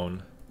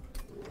Stone.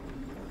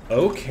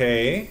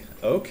 Okay,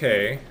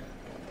 okay.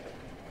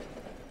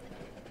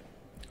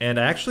 And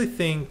I actually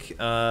think it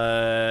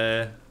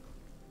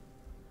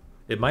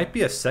might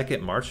be a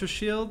second March of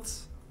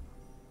Shields.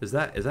 Is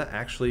that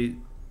actually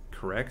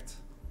correct?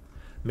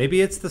 Maybe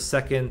it's the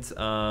second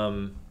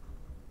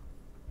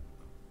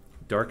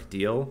Dark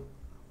Deal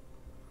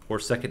or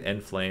second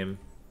Enflame.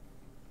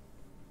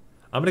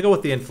 I'm gonna go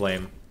with the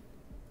Enflame.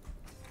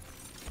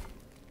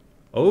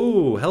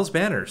 Oh, Hell's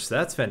Banners.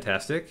 That's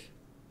fantastic.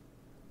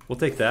 We'll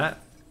take that.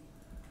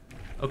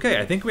 Okay,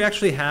 I think we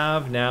actually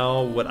have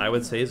now what I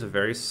would say is a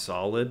very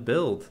solid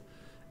build.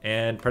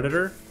 And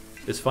Predator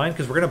is fine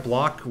because we're going to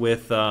block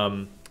with we're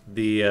going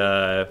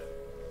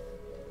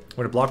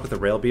to block with the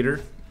Rail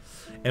Beater.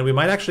 And we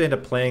might actually end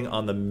up playing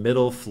on the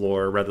middle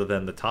floor rather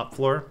than the top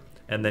floor.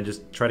 And then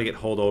just try to get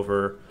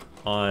holdover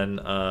on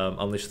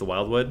Unleash the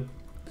Wildwood.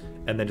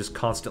 And then just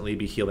constantly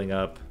be healing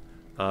up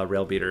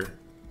Rail Beater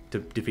to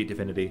defeat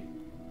Divinity.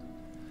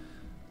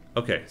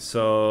 Okay,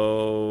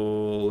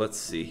 so let's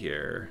see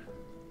here.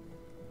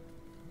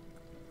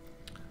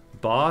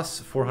 Boss,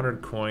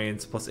 400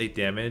 coins, plus 8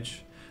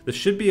 damage. This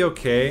should be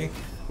okay.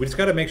 We just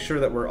got to make sure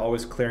that we're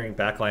always clearing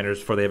backliners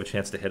before they have a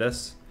chance to hit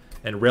us.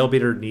 And Rail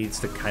Beater needs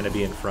to kind of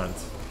be in front.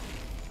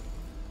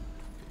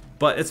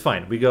 But it's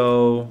fine. We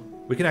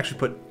can actually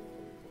put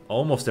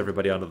almost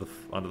everybody onto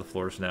the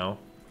floors now.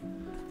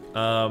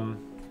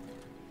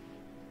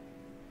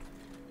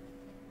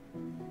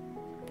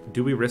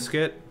 Do we risk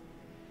it?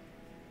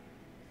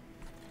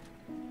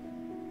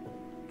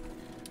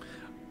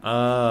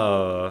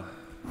 Oh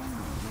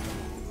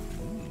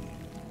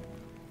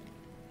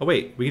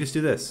wait, we can just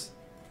do this.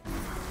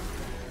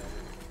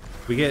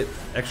 We get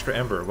extra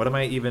ember. What am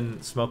I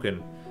even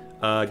smoking?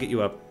 Get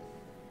you up.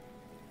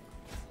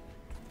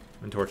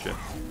 And torch it.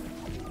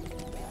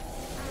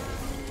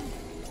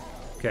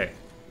 Okay.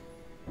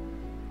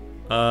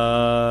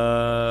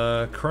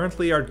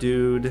 Currently our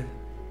dude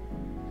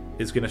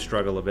is gonna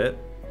struggle a bit.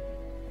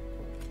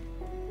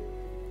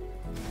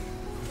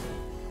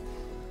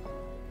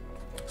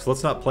 So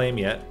let's not play him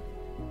yet.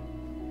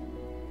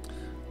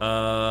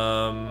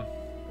 I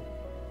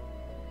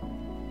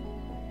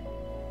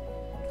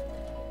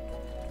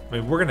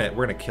mean, we're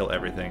gonna kill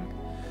everything.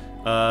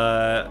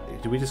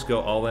 Do we just go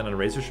all in on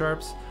Razor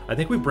Sharps? I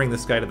think we bring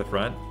this guy to the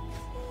front,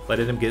 let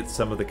him get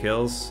some of the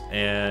kills,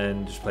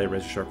 and just play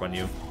Razor Sharp on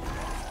you.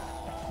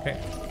 Okay.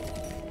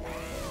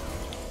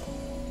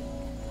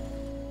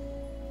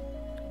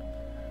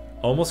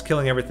 Almost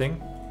killing everything.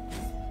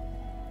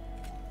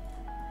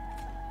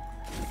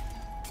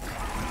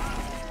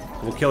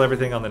 We'll kill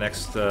everything on the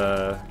next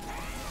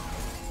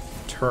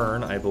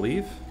turn, I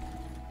believe.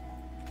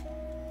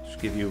 Just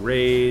give you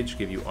rage,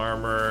 give you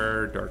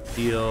armor, dark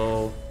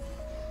deal.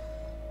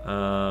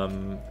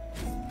 And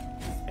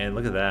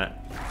look at that.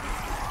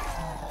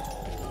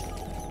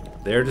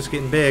 They're just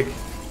getting big.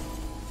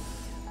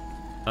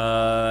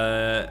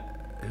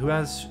 Who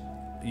has...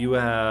 You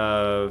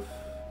have...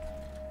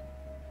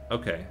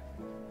 Okay.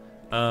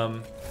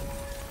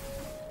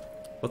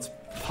 Let's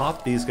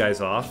pop these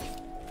guys off.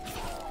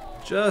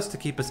 Just to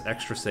keep us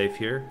extra safe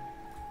here.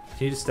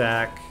 Continue to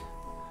stack.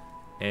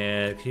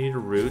 And continue to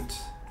root.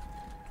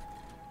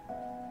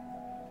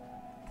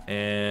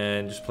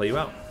 And just play you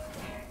out.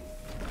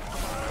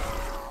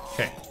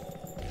 Okay.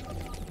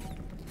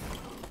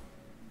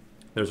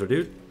 There's our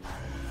dude.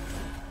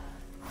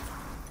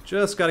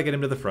 Just gotta get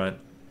him to the front.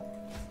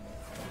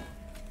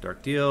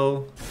 Dark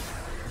deal.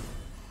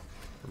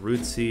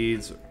 Root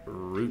seeds.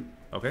 Root.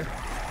 Okay.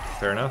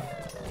 Fair enough.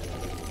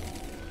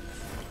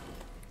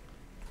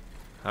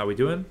 How are we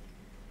doing?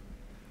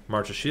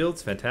 March of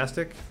Shields,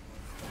 fantastic.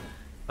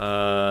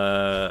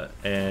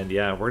 And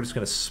yeah, we're just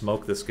gonna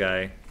smoke this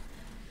guy.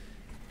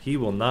 He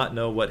will not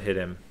know what hit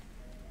him.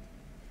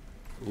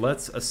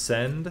 Let's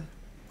ascend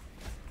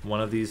one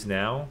of these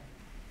now,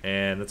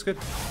 and that's good.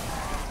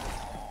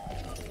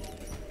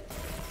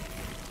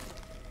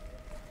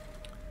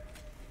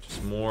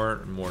 Just more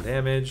and more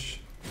damage.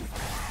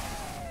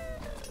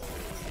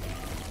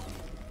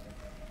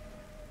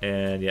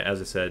 And yeah,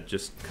 as I said,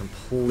 just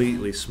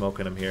completely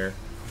smoking him here.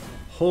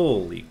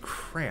 Holy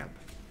crap.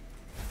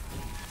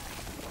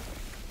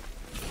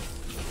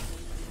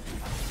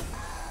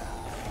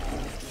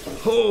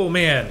 Oh,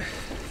 man.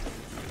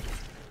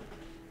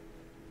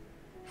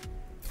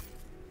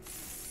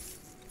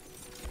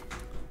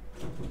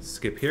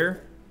 Skip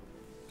here.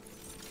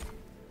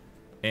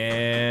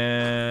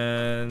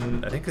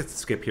 And I think it's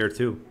skip here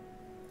too.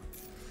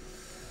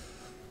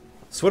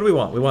 So what do we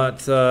want? We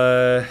want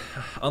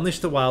Unleash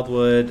the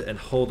Wildwood and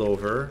hold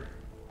over.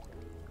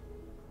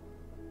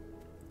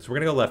 So we're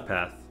gonna go left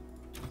path.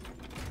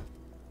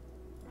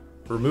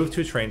 Remove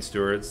 2 train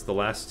stewards, the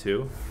last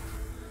 2.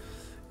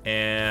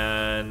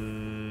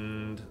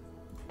 And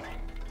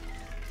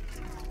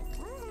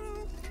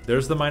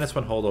there's the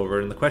 -1 holdover,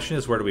 and the question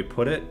is, where do we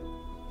put it?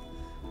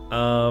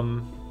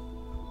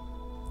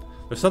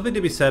 There's something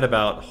to be said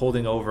about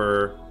holding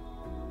over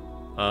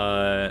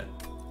an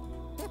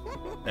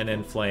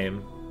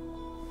inflame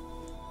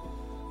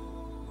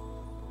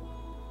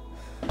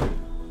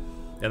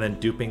and then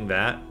duping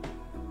that.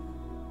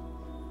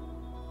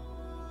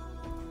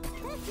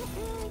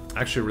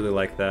 I actually really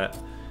like that.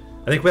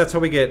 I think that's how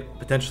we get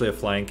potentially a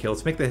flying kill.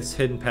 Let's make this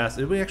hidden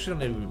passage. We actually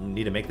don't even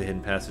need to make the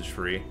hidden passage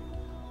free.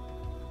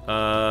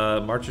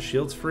 March of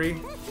Shields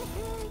free.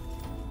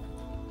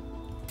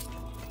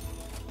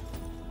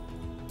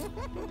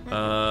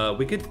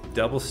 We could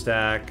double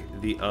stack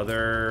the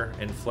other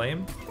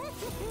Inflame.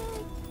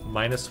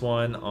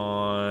 -1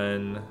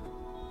 on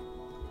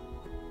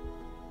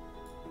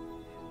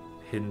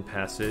hidden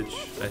passage,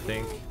 I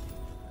think.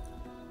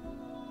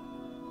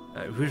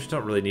 We just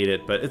don't really need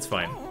it, but it's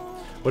fine.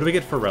 What do we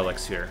get for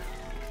relics here?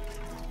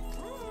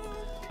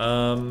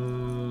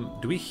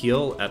 Do we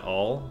heal at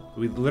all?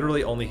 We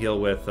literally only heal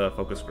with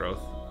focus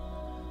growth.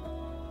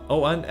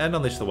 Oh, and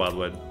unleash the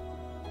wildwood.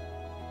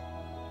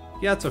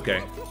 Yeah, it's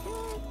okay.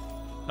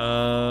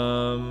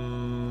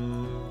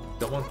 Don't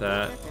want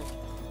that.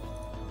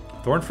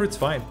 Thorn fruit's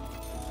fine.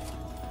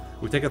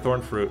 We take a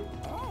thorn fruit.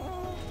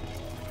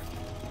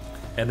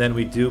 And then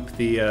we dupe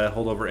the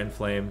holdover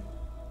inflame,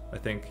 I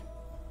think.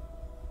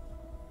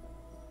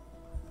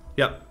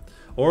 Yep.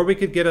 Or we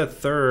could get a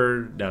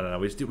third... No.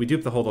 We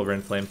dupe the holdover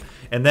inflame.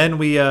 And then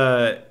we,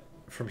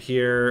 from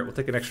here, we'll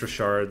take an extra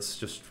shards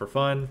just for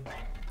fun.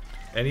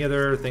 Any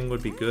other thing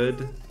would be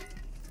good.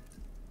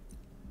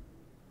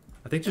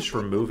 I think just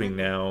removing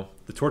now.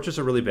 The torches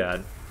are really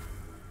bad.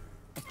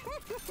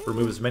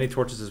 Remove as many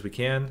torches as we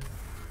can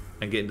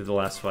and get into the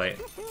last fight.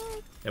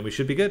 And we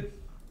should be good.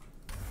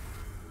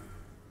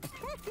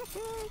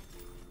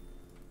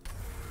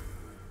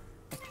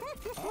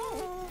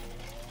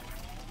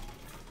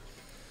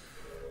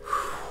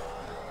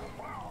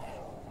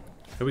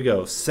 Here we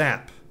go.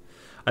 Sap.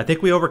 I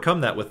think we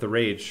overcome that with the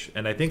rage,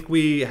 and I think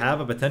we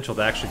have a potential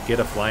to actually get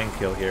a flying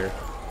kill here.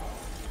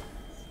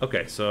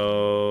 Okay,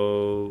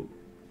 so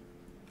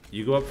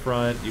you go up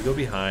front, you go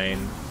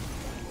behind.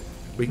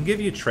 We can give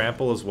you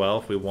trample as well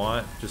if we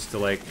want, just to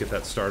like get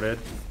that started.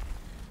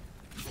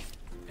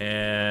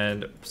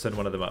 And send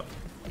one of them up.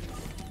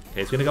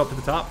 Okay, it's gonna go up to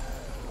the top.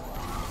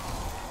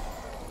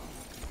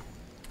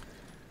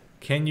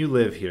 Can you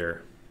live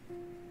here?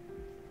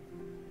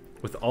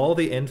 With all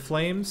the end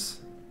flames,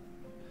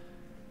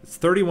 it's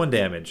 31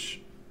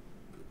 damage.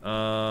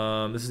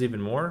 This is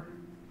even more.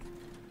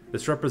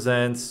 This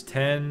represents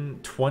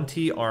 10,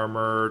 20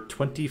 armor,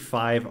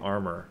 25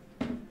 armor.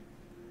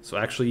 So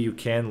actually you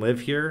can live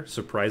here,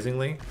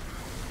 surprisingly.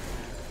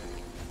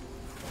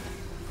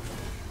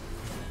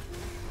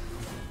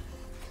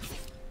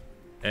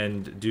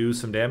 And do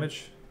some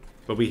damage.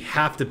 But we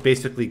have to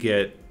basically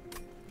get...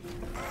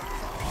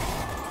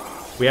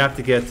 We have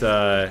to get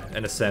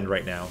an ascend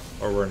right now,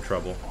 or we're in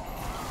trouble.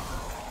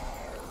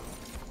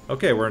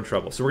 Okay, we're in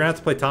trouble. So we're gonna have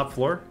to play top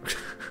floor.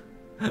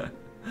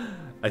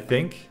 I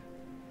think.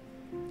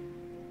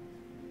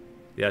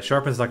 Yeah,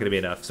 sharpen's not gonna be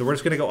enough. So we're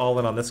just gonna go all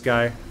in on this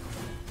guy.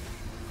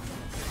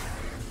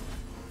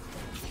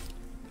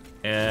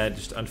 And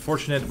just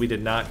unfortunate we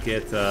did not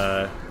get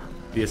the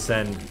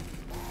ascend.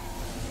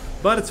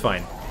 But it's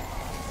fine.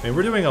 I mean,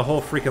 we're doing a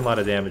whole freaking lot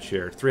of damage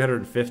here.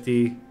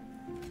 350.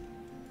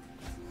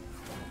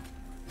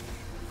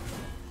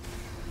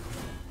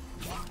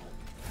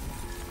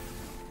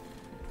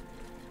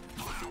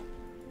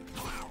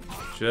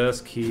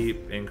 Just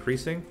keep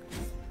increasing.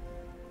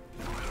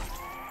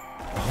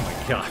 Oh my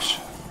gosh.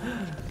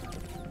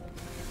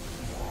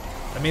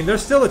 I mean,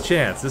 there's still a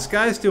chance. This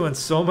guy's doing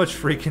so much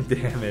freaking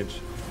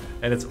damage.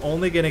 And it's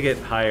only gonna get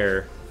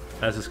higher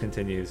as this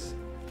continues.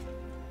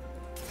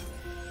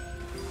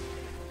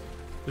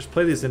 Just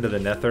play these into the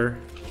nether.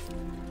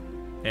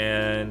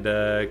 And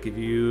give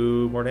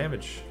you more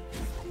damage.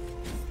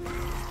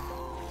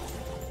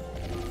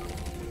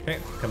 Okay,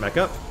 come back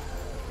up.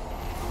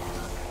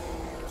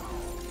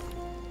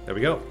 There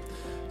we go.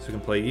 So we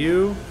can play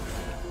you,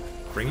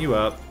 bring you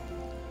up,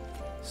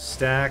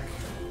 stack,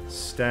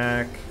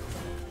 stack,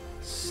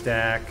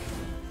 stack,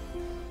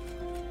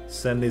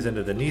 send these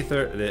into the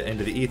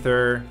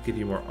ether, give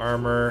you more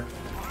armor,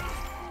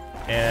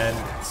 and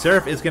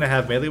Seraph is going to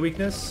have melee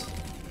weakness.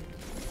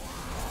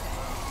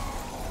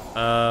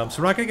 So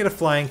we're not going to get a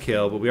flying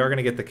kill, but we are going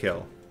to get the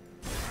kill.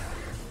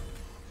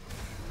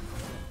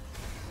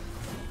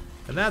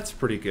 And that's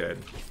pretty good.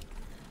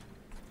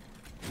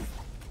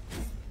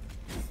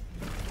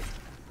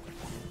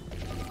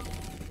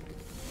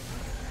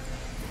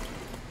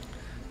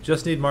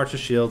 Just need March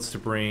of Shields to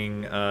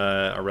bring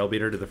a Rail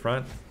Beater to the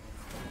front.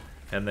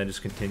 And then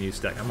just continue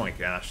stack. Oh my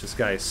gosh, this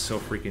guy is so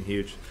freaking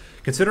huge.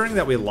 Considering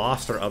that we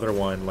lost our other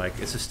one, like,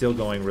 this is still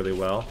going really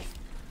well.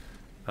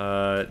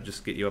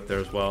 Just get you up there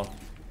as well.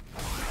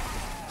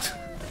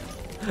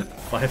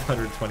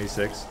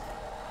 526.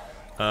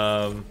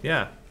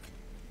 Yeah.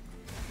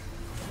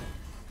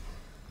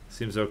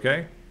 Seems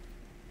okay.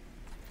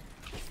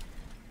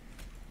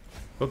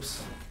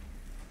 Whoops.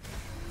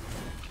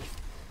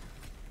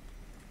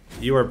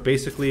 You are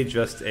basically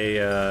just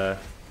a...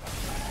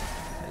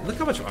 look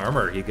how much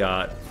armor he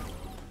got.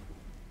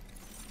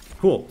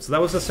 Cool. So that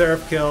was a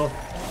Seraph kill.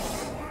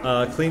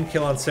 Clean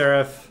kill on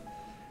Seraph.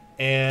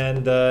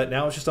 And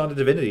now it's just on to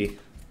Divinity.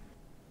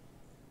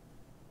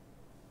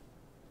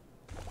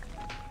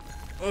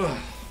 Ugh.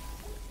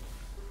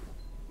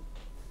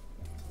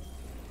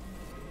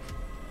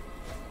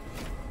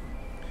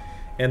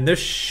 And this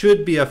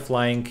should be a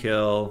flying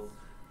kill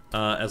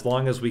as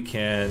long as we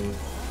can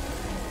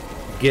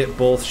get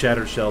both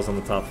Shattered Shells on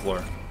the top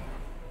floor.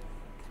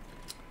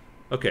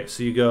 Okay,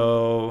 so you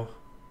go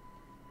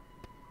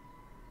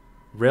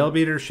Rail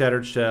Beater,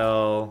 Shattered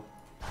Shell,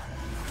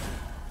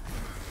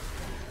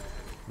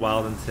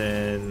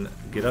 Wildington,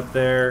 get up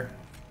there.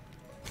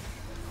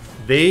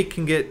 They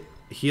can get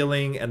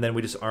healing, and then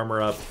we just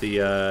armor up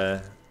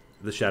the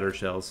shattered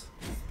shells.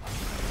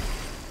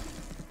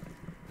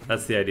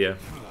 That's the idea.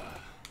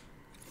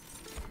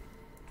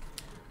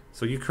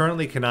 So you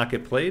currently cannot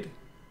get played.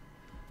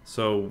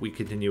 So we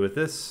continue with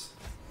this.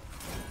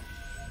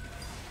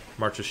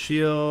 March of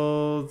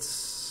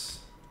Shields.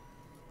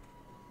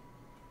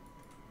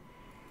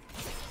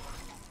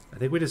 I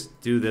think we just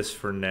do this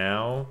for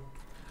now.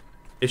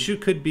 Issue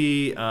could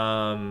be,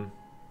 well,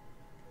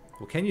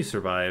 can you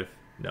survive?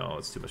 No,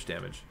 it's too much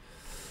damage.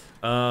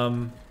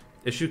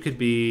 Issue could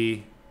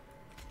be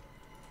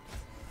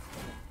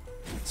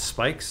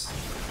spikes.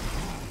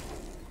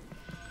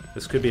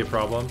 This could be a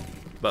problem,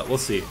 but we'll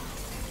see.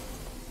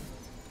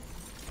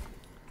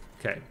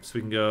 Okay, so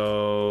we can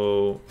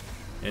go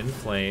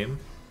inflame,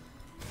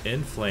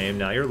 inflame.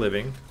 Now you're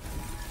living.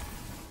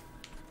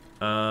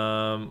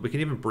 We can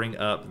even bring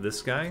up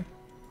this guy.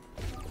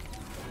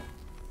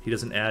 He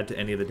doesn't add to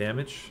any of the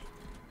damage.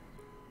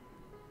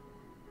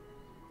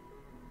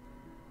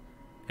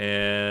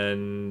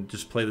 And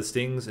just play the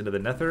stings into the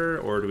nether,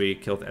 or do we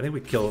kill? I think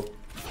we kill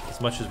as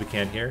much as we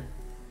can here.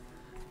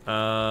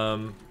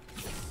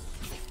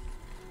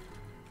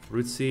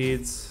 Root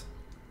seeds.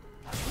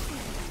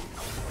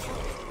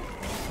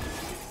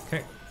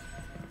 Okay.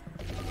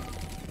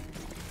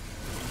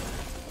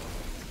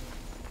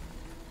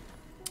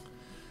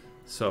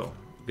 So,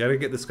 gotta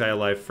get this guy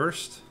alive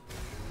first.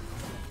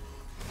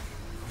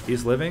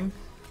 He's living.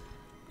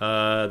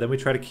 Then we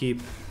try to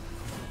keep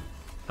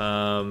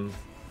our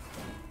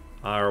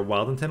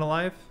Wildington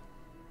alive.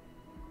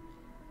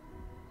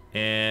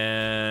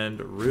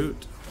 And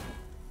root.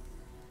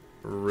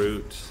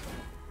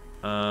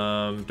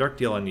 Dark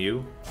deal on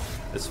you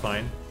is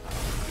fine.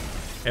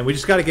 And we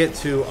just gotta get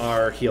to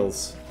our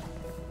heals.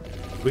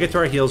 If we get to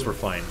our heals, we're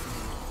fine.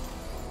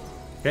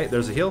 Okay,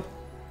 there's a heal.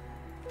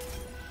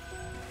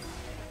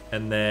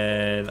 And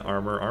then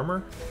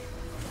armor.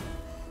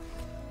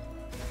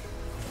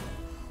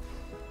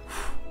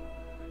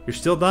 You're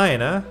still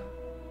dying, huh?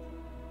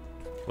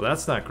 Well,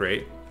 that's not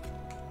great.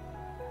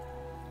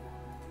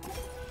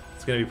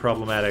 It's gonna be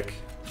problematic.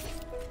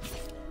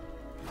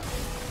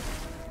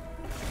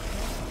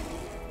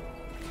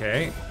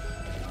 Okay.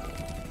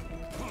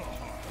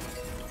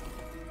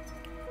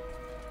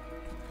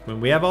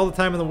 When we have all the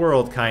time in the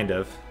world, kind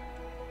of.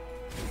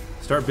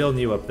 Start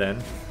building you up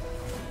then.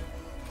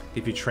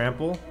 If you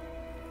trample.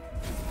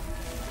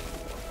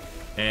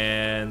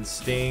 And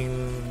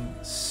sting.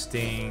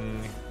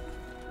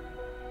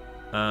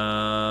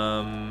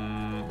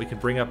 We can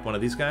bring up one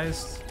of these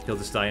guys. He'll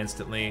just die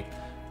instantly.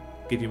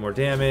 Give you more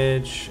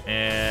damage.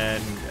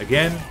 And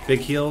again,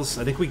 big heals.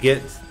 I think we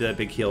get the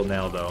big heal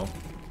now, though.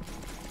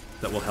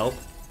 That will help.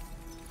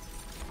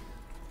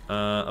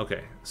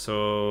 Okay,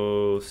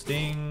 so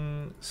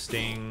sting.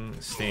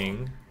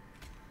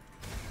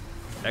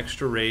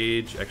 Extra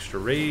rage.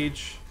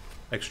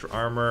 Extra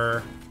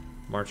armor.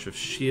 March of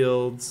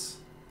Shields.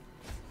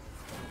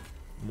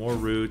 More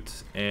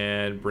root.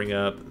 And bring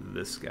up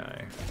this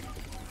guy.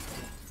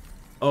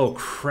 Oh,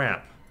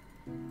 crap.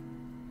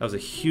 That was a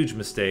huge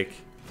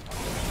mistake.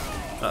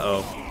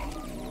 Uh-oh.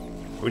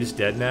 Are we just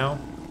dead now?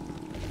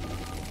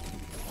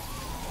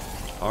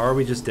 Are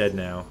we just dead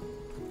now?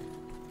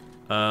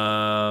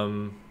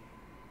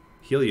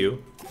 Heal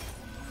you.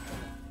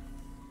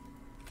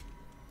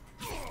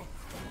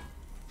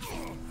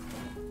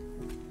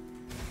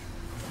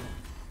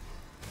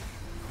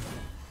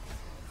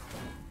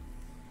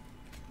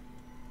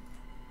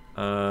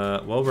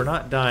 Well, we're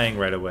not dying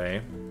right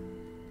away.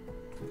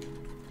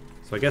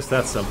 So I guess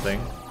that's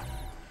something.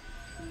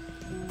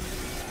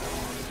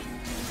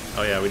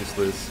 Oh yeah, we just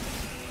lose.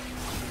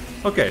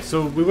 Okay,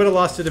 so we would have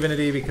lost to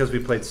Divinity because we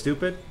played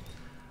stupid,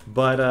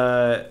 but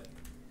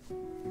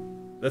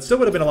that still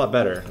would have been a lot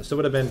better. It still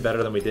would have been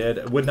better than we did.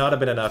 It would not have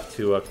been enough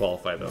to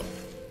qualify, though.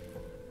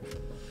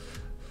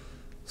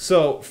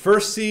 So,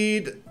 first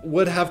seed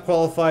would have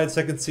qualified,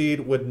 second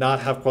seed would not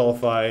have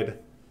qualified,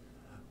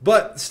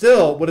 but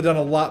still would have done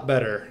a lot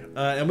better.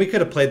 And we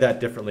could have played that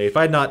differently. If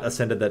I had not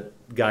ascended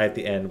that guy at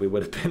the end, we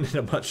would have been in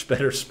a much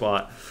better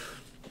spot.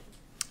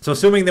 So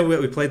assuming that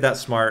we played that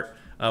smart,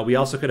 we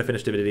also could have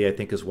finished Divinity, I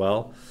think, as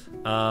well.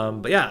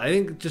 But yeah, I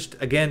think just,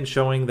 again,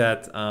 showing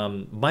that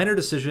minor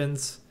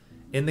decisions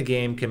in the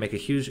game can make a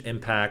huge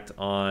impact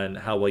on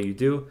how well you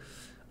do.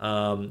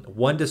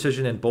 One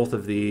decision in both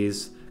of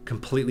these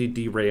completely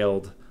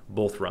derailed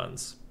both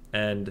runs.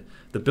 And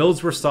the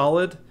builds were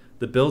solid.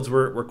 The builds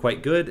were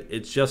quite good.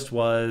 It just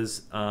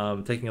was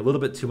taking a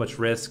little bit too much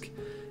risk.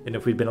 And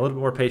if we'd been a little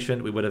bit more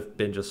patient, we would have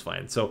been just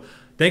fine. So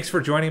thanks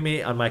for joining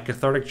me on my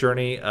cathartic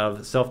journey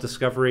of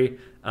self-discovery.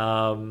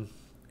 And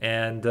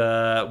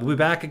we'll be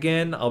back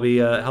again. I'll be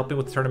helping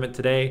with the tournament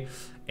today.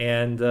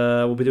 And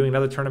we'll be doing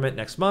another tournament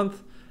next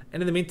month.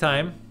 And in the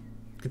meantime,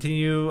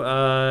 continue...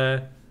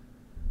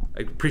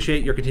 I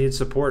appreciate your continued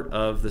support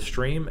of the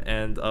stream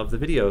and of the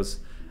videos.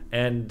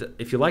 And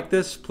if you like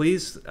this,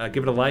 please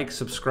give it a like,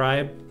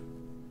 subscribe,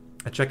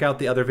 and check out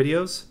the other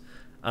videos.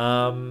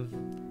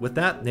 With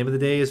that, name of the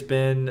day has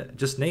been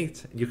just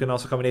Nate. You can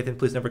also call me Nathan.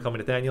 Please never call me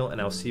Nathaniel, and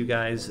I'll see you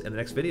guys in the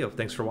next video.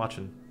 Thanks for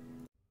watching.